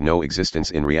which have no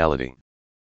existence in reality.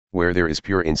 Where there is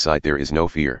pure insight there is no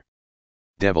fear.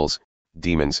 Devils,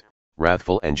 demons,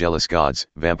 wrathful and jealous gods,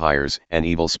 vampires and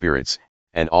evil spirits,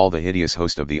 and all the hideous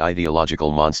host of the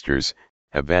ideological monsters,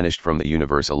 have vanished from the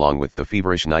universe along with the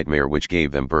feverish nightmare which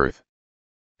gave them birth.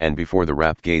 And before the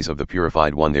rapt gaze of the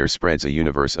purified one there spreads a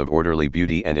universe of orderly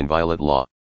beauty and inviolate law.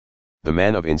 The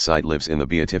man of insight lives in the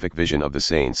beatific vision of the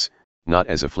saints, not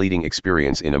as a fleeting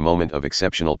experience in a moment of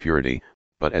exceptional purity,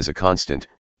 but as a constant,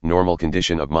 normal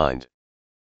condition of mind.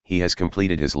 He has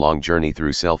completed his long journey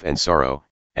through self and sorrow,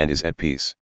 and is at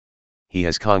peace. He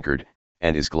has conquered,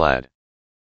 and is glad.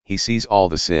 He sees all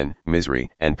the sin, misery,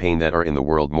 and pain that are in the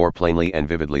world more plainly and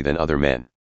vividly than other men.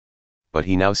 But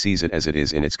he now sees it as it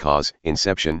is in its cause,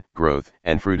 inception, growth,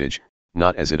 and fruitage,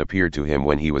 not as it appeared to him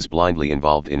when he was blindly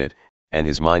involved in it, and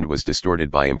his mind was distorted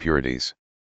by impurities.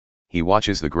 He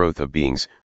watches the growth of beings,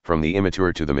 from the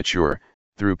immature to the mature,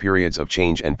 through periods of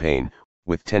change and pain,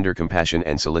 with tender compassion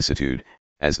and solicitude,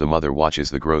 as the mother watches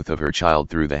the growth of her child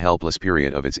through the helpless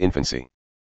period of its infancy.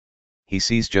 He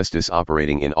sees justice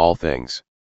operating in all things.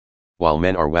 While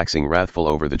men are waxing wrathful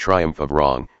over the triumph of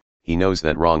wrong, he knows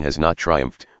that wrong has not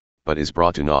triumphed, but is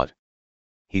brought to naught.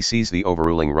 He sees the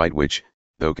overruling right which,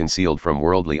 though concealed from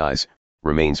worldly eyes,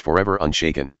 remains forever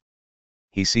unshaken.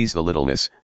 He sees the littleness,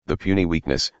 the puny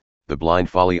weakness, the blind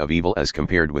folly of evil as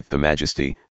compared with the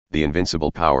majesty, the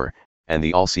invincible power, and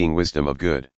the all-seeing wisdom of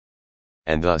good.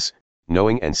 And thus,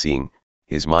 knowing and seeing,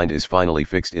 his mind is finally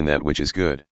fixed in that which is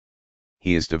good.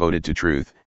 He is devoted to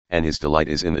truth, and his delight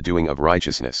is in the doing of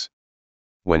righteousness.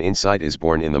 When insight is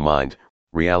born in the mind,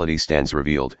 reality stands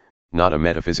revealed, not a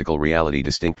metaphysical reality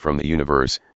distinct from the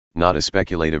universe, not a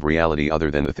speculative reality other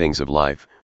than the things of life,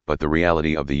 but the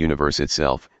reality of the universe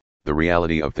itself, the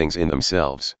reality of things in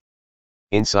themselves.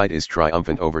 Insight is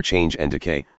triumphant over change and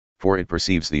decay, for it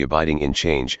perceives the abiding in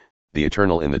change, the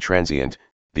eternal in the transient,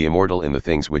 the immortal in the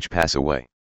things which pass away.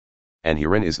 And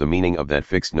herein is the meaning of that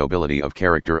fixed nobility of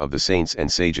character of the saints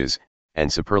and sages,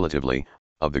 and superlatively,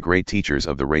 of the great teachers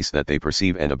of the race, that they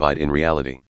perceive and abide in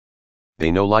reality.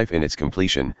 They know life in its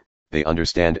completion, they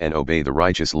understand and obey the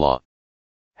righteous law.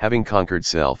 Having conquered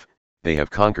self, they have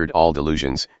conquered all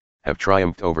delusions, have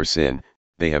triumphed over sin,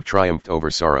 they have triumphed over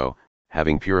sorrow,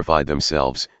 having purified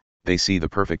themselves, they see the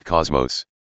perfect cosmos.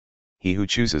 He who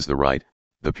chooses the right,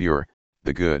 the pure,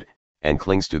 the good, and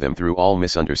clings to them through all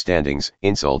misunderstandings,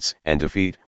 insults, and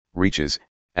defeat, reaches,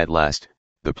 at last,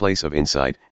 the place of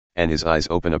insight, and his eyes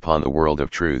open upon the world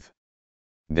of truth.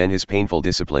 Then his painful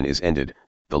discipline is ended,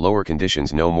 the lower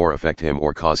conditions no more affect him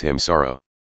or cause him sorrow.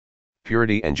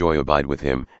 Purity and joy abide with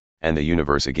him, and the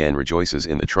universe again rejoices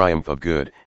in the triumph of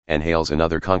good, and hails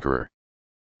another conqueror.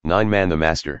 9. Man the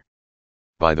Master.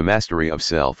 By the mastery of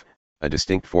self, a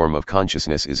distinct form of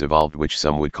consciousness is evolved which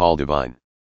some would call divine.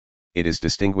 It is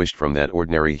distinguished from that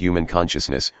ordinary human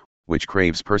consciousness, which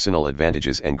craves personal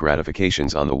advantages and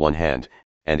gratifications on the one hand,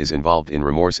 and is involved in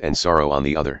remorse and sorrow on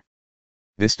the other.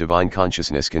 This divine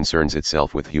consciousness concerns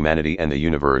itself with humanity and the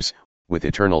universe, with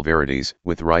eternal verities,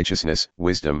 with righteousness,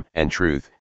 wisdom, and truth,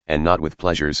 and not with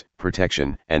pleasures,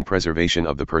 protection, and preservation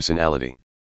of the personality.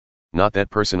 Not that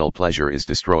personal pleasure is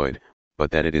destroyed,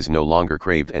 but that it is no longer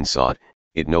craved and sought,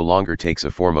 it no longer takes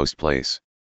a foremost place.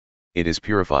 It is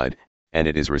purified, and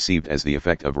it is received as the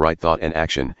effect of right thought and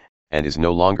action, and is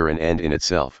no longer an end in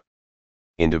itself.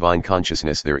 In divine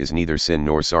consciousness there is neither sin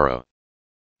nor sorrow.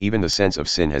 Even the sense of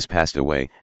sin has passed away,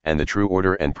 and the true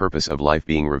order and purpose of life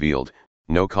being revealed,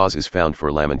 no cause is found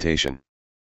for lamentation.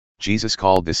 Jesus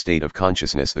called this state of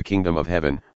consciousness the kingdom of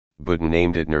heaven, Buddha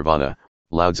named it nirvana,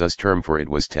 Lao Tzu's term for it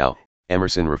was Tao,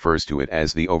 Emerson refers to it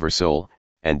as the oversoul,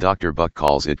 and Dr. Buck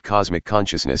calls it cosmic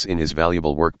consciousness in his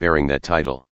valuable work bearing that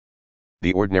title.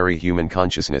 The ordinary human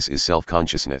consciousness is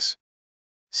self-consciousness.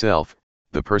 Self,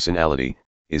 the personality,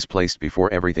 is placed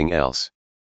before everything else.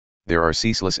 There are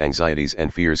ceaseless anxieties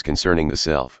and fears concerning the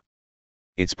self.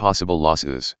 Its possible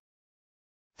losses,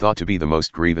 thought to be the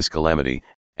most grievous calamity,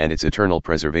 and its eternal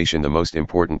preservation the most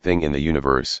important thing in the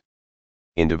universe.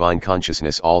 In divine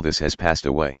consciousness all this has passed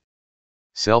away.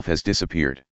 Self has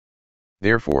disappeared.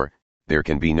 Therefore, there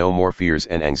can be no more fears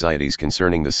and anxieties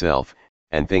concerning the self,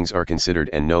 and things are considered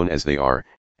and known as they are,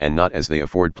 and not as they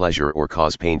afford pleasure or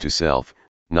cause pain to self,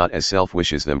 not as self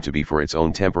wishes them to be for its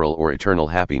own temporal or eternal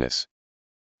happiness.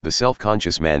 The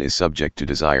self-conscious man is subject to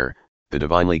desire, the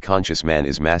divinely conscious man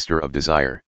is master of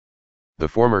desire. The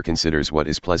former considers what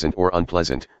is pleasant or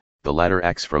unpleasant, the latter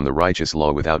acts from the righteous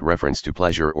law without reference to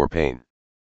pleasure or pain.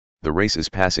 The race is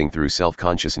passing through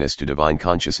self-consciousness to divine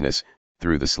consciousness,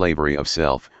 through the slavery of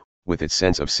self, with its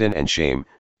sense of sin and shame,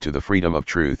 to the freedom of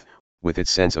truth, with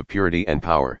its sense of purity and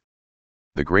power.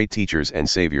 The great teachers and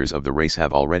saviors of the race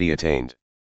have already attained.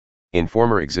 In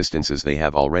former existences they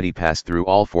have already passed through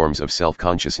all forms of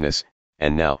self-consciousness,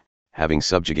 and now, having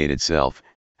subjugated self,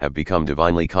 have become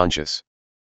divinely conscious.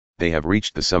 They have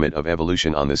reached the summit of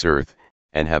evolution on this earth,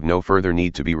 and have no further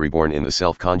need to be reborn in the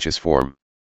self-conscious form.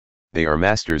 They are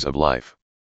masters of life.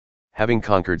 Having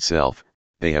conquered self,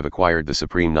 they have acquired the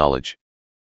supreme knowledge.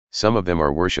 Some of them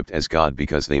are worshipped as God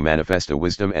because they manifest a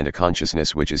wisdom and a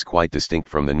consciousness which is quite distinct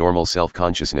from the normal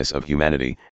self-consciousness of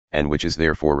humanity, and which is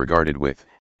therefore regarded with,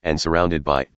 and surrounded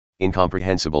by,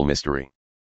 incomprehensible mystery.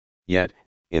 Yet,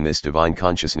 in this divine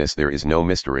consciousness there is no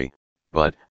mystery,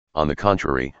 but, on the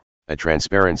contrary, a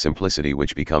transparent simplicity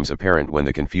which becomes apparent when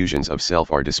the confusions of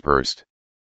self are dispersed.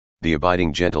 The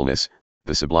abiding gentleness,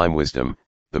 the sublime wisdom,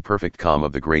 the perfect calm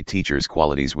of the great teacher's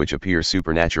qualities which appear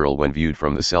supernatural when viewed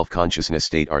from the self-consciousness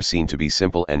state are seen to be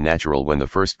simple and natural when the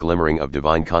first glimmering of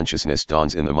divine consciousness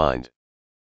dawns in the mind.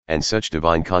 And such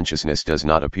divine consciousness does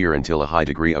not appear until a high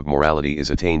degree of morality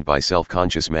is attained by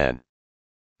self-conscious man.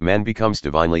 Man becomes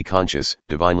divinely conscious,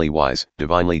 divinely wise,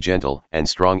 divinely gentle and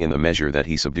strong in the measure that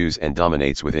he subdues and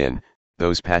dominates within,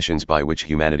 those passions by which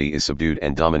humanity is subdued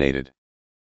and dominated.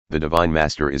 The divine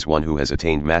master is one who has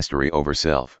attained mastery over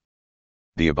self.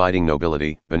 The abiding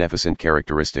nobility, beneficent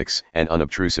characteristics, and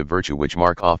unobtrusive virtue which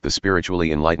mark off the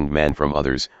spiritually enlightened man from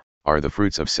others, are the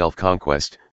fruits of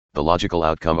self-conquest, the logical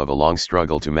outcome of a long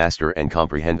struggle to master and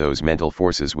comprehend those mental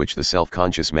forces which the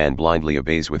self-conscious man blindly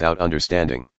obeys without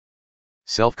understanding.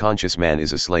 Self-conscious man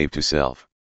is a slave to self.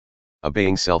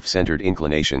 Obeying self-centered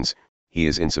inclinations, he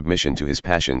is in submission to his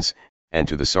passions, and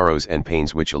to the sorrows and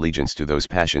pains which allegiance to those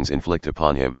passions inflict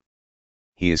upon him.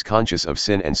 He is conscious of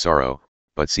sin and sorrow,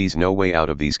 but sees no way out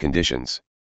of these conditions.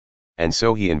 And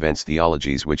so he invents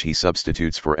theologies which he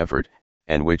substitutes for effort,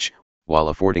 and which, while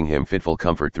affording him fitful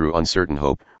comfort through uncertain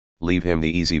hope, leave him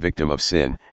the easy victim of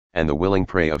sin, and the willing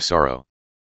prey of sorrow.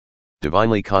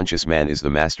 Divinely conscious man is the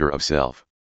master of self.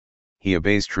 He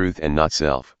obeys truth and not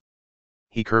self.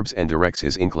 He curbs and directs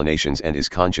his inclinations and is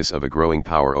conscious of a growing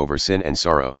power over sin and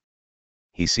sorrow.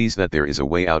 He sees that there is a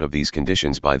way out of these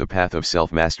conditions by the path of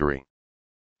self-mastery.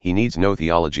 He needs no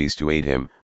theologies to aid him,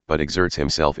 but exerts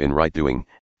himself in right doing,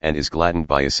 and is gladdened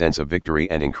by a sense of victory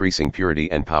and increasing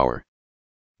purity and power.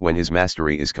 When his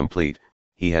mastery is complete,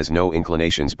 he has no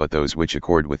inclinations but those which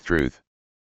accord with truth.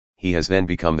 He has then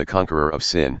become the conqueror of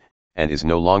sin, and is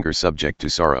no longer subject to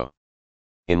sorrow.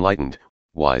 Enlightened,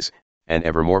 wise, and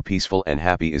ever more peaceful and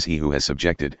happy is he who has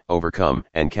subjected, overcome,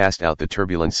 and cast out the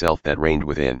turbulent self that reigned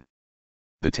within.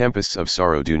 The tempests of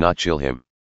sorrow do not chill him.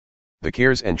 The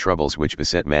cares and troubles which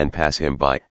beset man pass him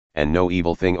by, and no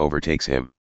evil thing overtakes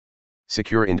him.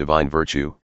 Secure in divine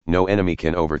virtue, no enemy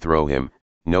can overthrow him,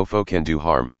 no foe can do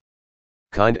harm.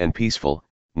 Kind and peaceful,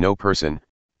 no person,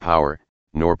 power,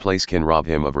 nor place can rob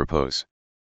him of repose.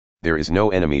 There is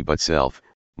no enemy but self,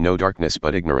 no darkness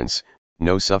but ignorance,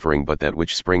 no suffering but that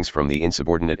which springs from the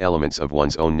insubordinate elements of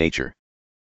one's own nature.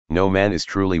 No man is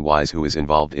truly wise who is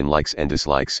involved in likes and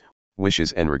dislikes,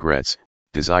 wishes and regrets,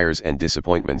 desires and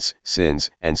disappointments,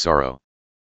 sins and sorrow.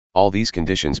 All these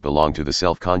conditions belong to the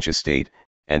self-conscious state,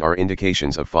 and are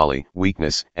indications of folly,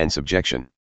 weakness, and subjection.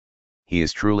 He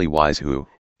is truly wise who,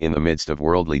 in the midst of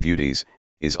worldly duties,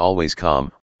 is always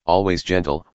calm, always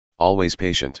gentle, always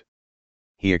patient.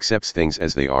 He accepts things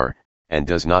as they are, and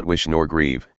does not wish nor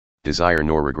grieve, desire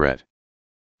nor regret.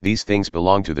 These things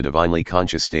belong to the divinely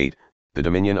conscious state, the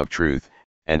dominion of truth,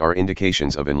 and are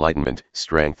indications of enlightenment,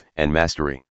 strength, and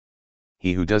mastery.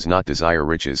 He who does not desire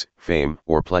riches, fame,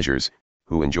 or pleasures,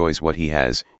 who enjoys what he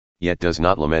has, yet does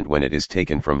not lament when it is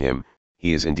taken from him,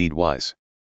 he is indeed wise.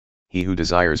 He who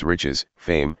desires riches,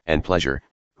 fame, and pleasure,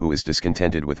 who is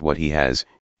discontented with what he has,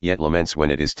 yet laments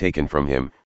when it is taken from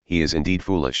him, he is indeed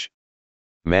foolish.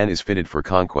 Man is fitted for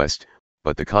conquest,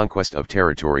 but the conquest of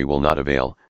territory will not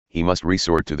avail, he must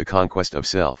resort to the conquest of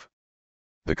self.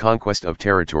 The conquest of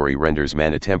territory renders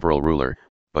man a temporal ruler,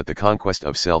 but the conquest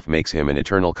of self makes him an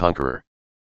eternal conqueror.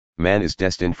 Man is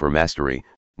destined for mastery,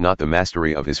 not the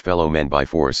mastery of his fellow men by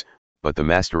force, but the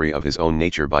mastery of his own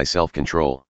nature by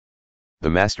self-control. The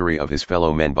mastery of his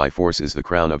fellow men by force is the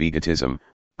crown of egotism,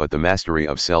 but the mastery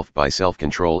of self by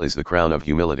self-control is the crown of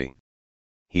humility.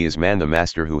 He is man the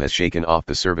master who has shaken off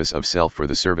the service of self for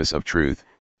the service of truth,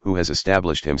 who has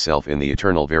established himself in the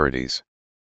eternal verities.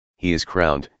 He is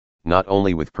crowned, not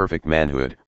only with perfect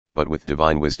manhood, but with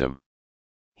divine wisdom.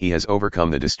 He has overcome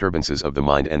the disturbances of the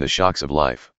mind and the shocks of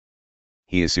life.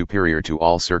 He is superior to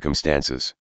all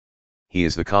circumstances. He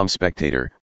is the calm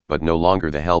spectator, but no longer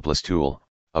the helpless tool,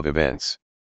 of events.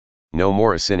 No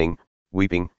more a sinning,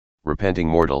 weeping, repenting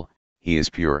mortal, he is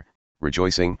pure,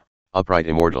 rejoicing, upright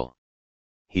immortal.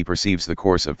 He perceives the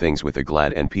course of things with a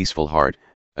glad and peaceful heart,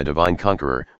 a divine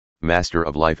conqueror, master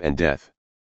of life and death.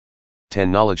 10.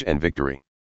 Knowledge and victory.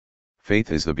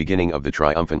 Faith is the beginning of the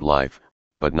triumphant life,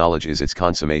 but knowledge is its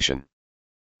consummation.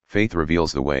 Faith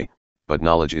reveals the way, but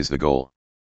knowledge is the goal.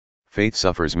 Faith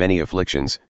suffers many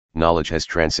afflictions, knowledge has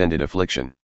transcended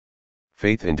affliction.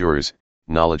 Faith endures,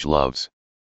 knowledge loves.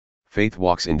 Faith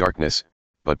walks in darkness,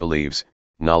 but believes,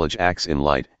 knowledge acts in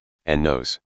light, and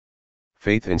knows.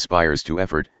 Faith inspires to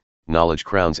effort, knowledge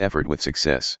crowns effort with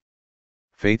success.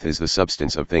 Faith is the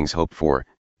substance of things hoped for,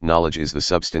 knowledge is the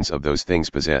substance of those things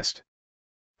possessed.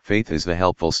 Faith is the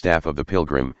helpful staff of the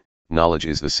pilgrim, knowledge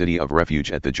is the city of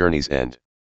refuge at the journey's end.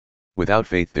 Without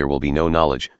faith there will be no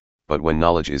knowledge, but when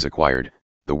knowledge is acquired,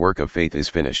 the work of faith is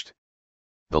finished.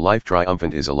 The life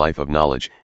triumphant is a life of knowledge,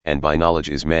 and by knowledge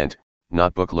is meant,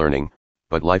 not book learning,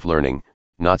 but life learning,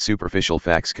 not superficial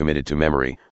facts committed to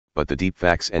memory, but the deep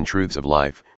facts and truths of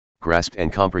life, grasped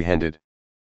and comprehended.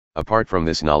 Apart from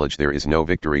this knowledge there is no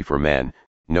victory for man,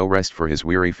 no rest for his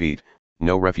weary feet,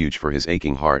 no refuge for his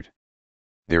aching heart.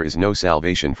 There is no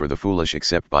salvation for the foolish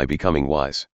except by becoming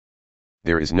wise.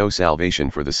 There is no salvation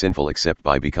for the sinful except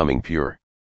by becoming pure.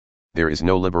 There is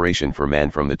no liberation for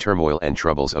man from the turmoil and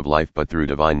troubles of life but through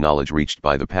divine knowledge reached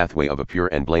by the pathway of a pure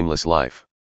and blameless life.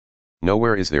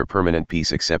 Nowhere is there permanent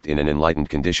peace except in an enlightened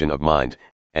condition of mind,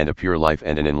 and a pure life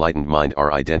and an enlightened mind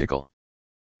are identical.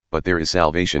 But there is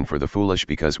salvation for the foolish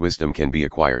because wisdom can be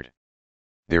acquired.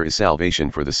 There is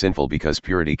salvation for the sinful because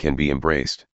purity can be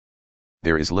embraced.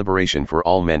 There is liberation for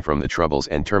all men from the troubles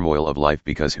and turmoil of life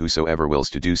because whosoever wills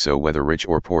to do so, whether rich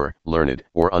or poor, learned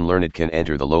or unlearned, can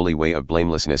enter the lowly way of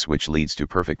blamelessness which leads to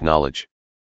perfect knowledge.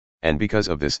 And because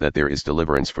of this that there is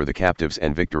deliverance for the captives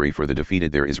and victory for the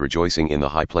defeated, there is rejoicing in the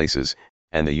high places,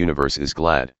 and the universe is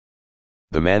glad.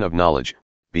 The man of knowledge,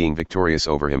 being victorious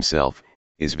over himself,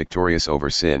 is victorious over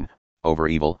sin, over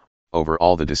evil, over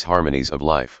all the disharmonies of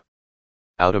life.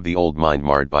 Out of the old mind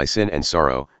marred by sin and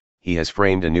sorrow, he has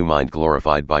framed a new mind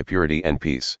glorified by purity and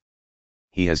peace.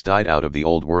 He has died out of the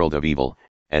old world of evil,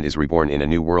 and is reborn in a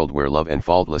new world where love and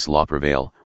faultless law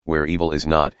prevail, where evil is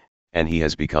not, and he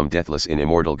has become deathless in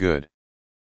immortal good.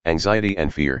 Anxiety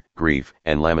and fear, grief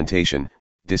and lamentation,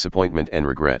 disappointment and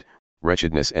regret,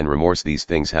 wretchedness and remorse, these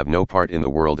things have no part in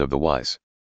the world of the wise.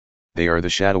 They are the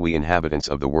shadowy inhabitants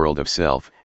of the world of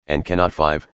self, and cannot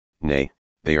nay,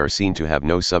 they are seen to have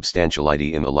no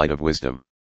substantiality in the light of wisdom.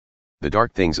 The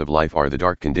dark things of life are the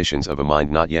dark conditions of a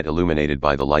mind not yet illuminated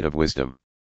by the light of wisdom.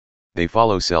 They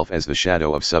follow self as the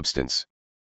shadow of substance.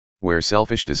 Where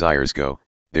selfish desires go,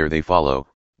 there they follow,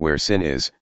 where sin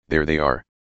is, there they are.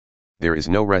 There is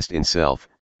no rest in self,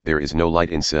 there is no light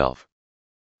in self.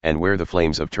 and where the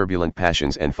flames of turbulent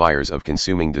passions and fires of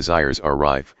consuming desires are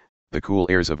rife, the cool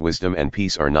airs of wisdom and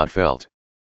peace are not felt.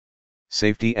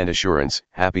 Safety and assurance,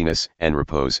 happiness and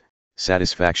repose,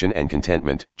 satisfaction and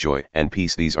contentment, joy and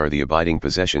peace, these are the abiding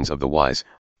possessions of the wise,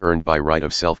 earned by right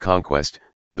of self-conquest,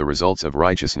 the results of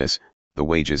righteousness, the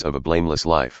wages of a blameless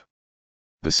life.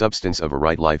 The substance of a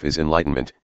right life is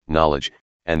enlightenment, knowledge,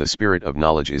 and the spirit of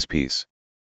knowledge is peace.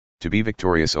 To be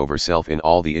victorious over self in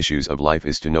all the issues of life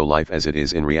is to know life as it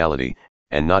is in reality,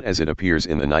 and not as it appears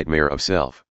in the nightmare of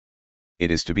self.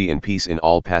 It is to be in peace in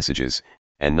all passages,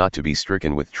 and not to be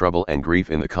stricken with trouble and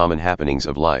grief in the common happenings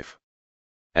of life.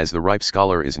 As the ripe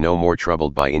scholar is no more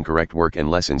troubled by incorrect work and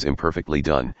lessons imperfectly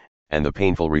done, and the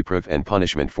painful reproof and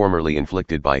punishment formerly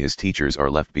inflicted by his teachers are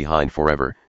left behind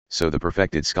forever, so the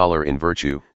perfected scholar in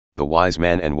virtue, the wise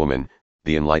man and woman,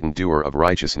 the enlightened doer of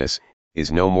righteousness,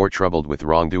 is no more troubled with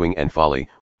wrongdoing and folly,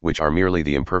 which are merely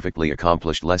the imperfectly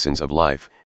accomplished lessons of life,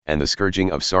 and the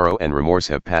scourging of sorrow and remorse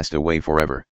have passed away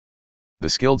forever. The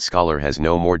skilled scholar has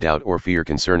no more doubt or fear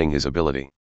concerning his ability.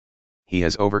 He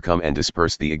has overcome and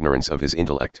dispersed the ignorance of his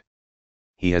intellect.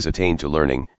 He has attained to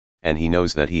learning, and he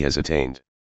knows that he has attained.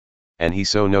 And he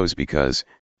so knows because,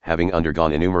 having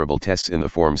undergone innumerable tests in the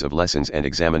forms of lessons and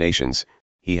examinations,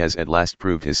 he has at last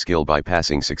proved his skill by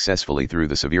passing successfully through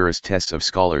the severest tests of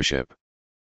scholarship.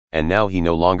 And now he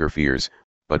no longer fears,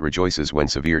 but rejoices when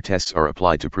severe tests are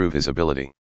applied to prove his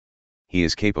ability. He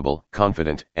is capable,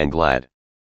 confident, and glad.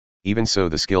 Even so,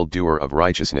 the skilled doer of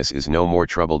righteousness is no more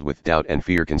troubled with doubt and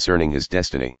fear concerning his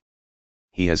destiny.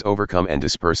 He has overcome and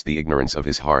dispersed the ignorance of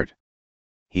his heart.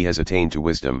 He has attained to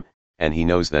wisdom, and he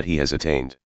knows that he has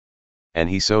attained. And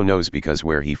he so knows because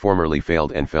where he formerly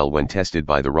failed and fell when tested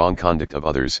by the wrong conduct of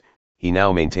others, he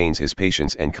now maintains his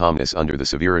patience and calmness under the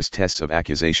severest tests of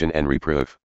accusation and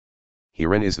reproof.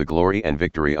 Herein is the glory and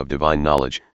victory of divine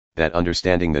knowledge, that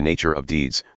understanding the nature of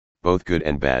deeds, both good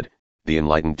and bad, the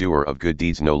enlightened doer of good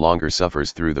deeds no longer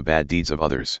suffers through the bad deeds of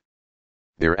others.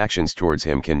 Their actions towards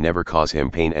him can never cause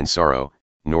him pain and sorrow,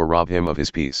 nor rob him of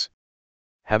his peace.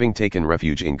 Having taken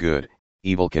refuge in good,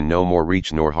 evil can no more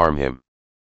reach nor harm him.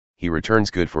 He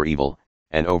returns good for evil,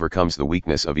 and overcomes the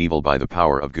weakness of evil by the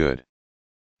power of good.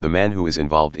 The man who is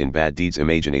involved in bad deeds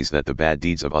imagines that the bad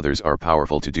deeds of others are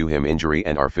powerful to do him injury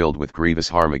and are filled with grievous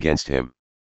harm against him.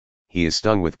 He is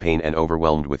stung with pain and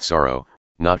overwhelmed with sorrow,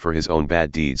 not for his own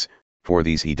bad deeds, for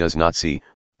these he does not see,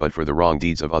 but for the wrong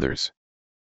deeds of others.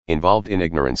 Involved in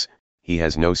ignorance, he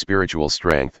has no spiritual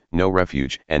strength, no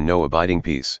refuge, and no abiding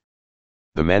peace.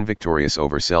 The man victorious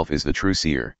over self is the true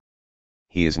seer.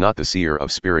 He is not the seer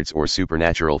of spirits or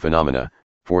supernatural phenomena,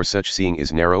 for such seeing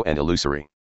is narrow and illusory.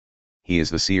 He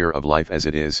is the seer of life as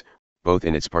it is, both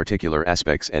in its particular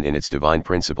aspects and in its divine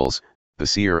principles, the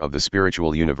seer of the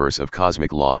spiritual universe of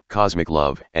cosmic law, cosmic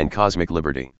love, and cosmic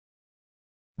liberty.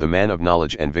 The man of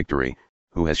knowledge and victory,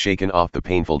 who has shaken off the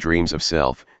painful dreams of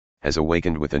self, has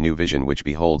awakened with a new vision which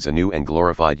beholds a new and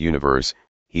glorified universe.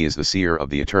 He is the seer of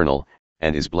the eternal,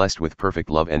 and is blessed with perfect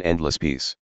love and endless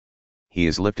peace. He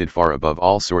is lifted far above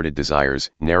all sordid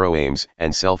desires, narrow aims,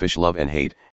 and selfish love and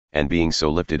hate, and being so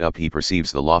lifted up he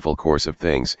perceives the lawful course of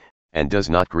things, and does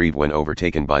not grieve when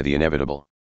overtaken by the inevitable.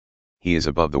 He is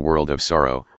above the world of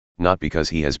sorrow, not because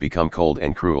he has become cold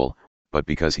and cruel, but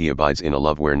because he abides in a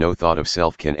love where no thought of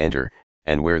self can enter,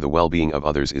 and where the well-being of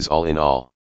others is all in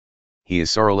all. He is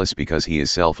sorrowless because he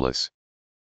is selfless.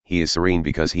 He is serene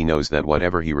because he knows that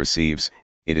whatever he receives,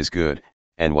 it is good,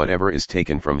 and whatever is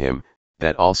taken from him,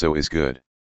 that also is good.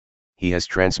 He has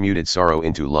transmuted sorrow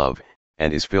into love,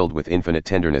 and is filled with infinite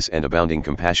tenderness and abounding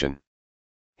compassion.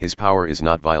 His power is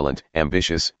not violent,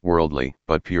 ambitious, worldly,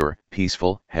 but pure,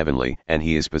 peaceful, heavenly, and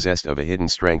he is possessed of a hidden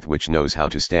strength which knows how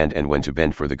to stand and when to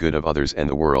bend for the good of others and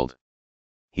the world.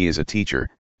 He is a teacher,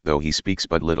 though he speaks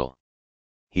but little.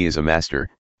 He is a master,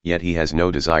 yet he has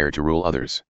no desire to rule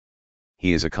others.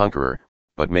 He is a conqueror,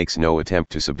 but makes no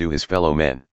attempt to subdue his fellow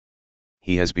men.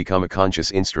 He has become a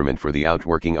conscious instrument for the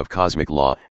outworking of cosmic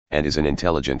law, and is an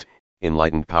intelligent,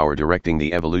 enlightened power directing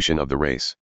the evolution of the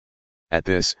race. At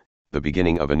this, the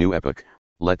beginning of a new epoch,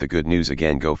 let the good news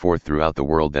again go forth throughout the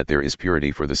world that there is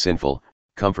purity for the sinful,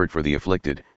 comfort for the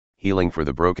afflicted, healing for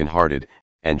the broken-hearted,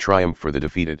 and triumph for the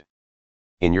defeated.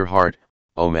 In your heart,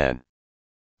 O man,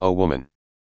 O woman,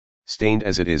 stained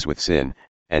as it is with sin,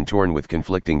 and torn with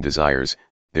conflicting desires,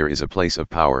 there is a place of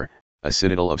power, a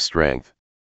citadel of strength.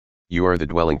 You are the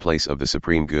dwelling place of the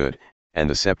supreme good, and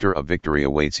the scepter of victory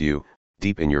awaits you.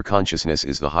 Deep in your consciousness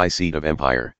is the high seat of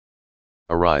empire.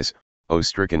 Arise, O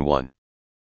stricken one.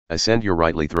 Ascend your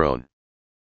rightly throne.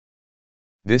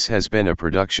 This has been a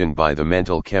production by the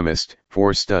Mental Chemist,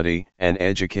 for study and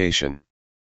education.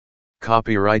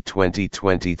 Copyright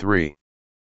 2023.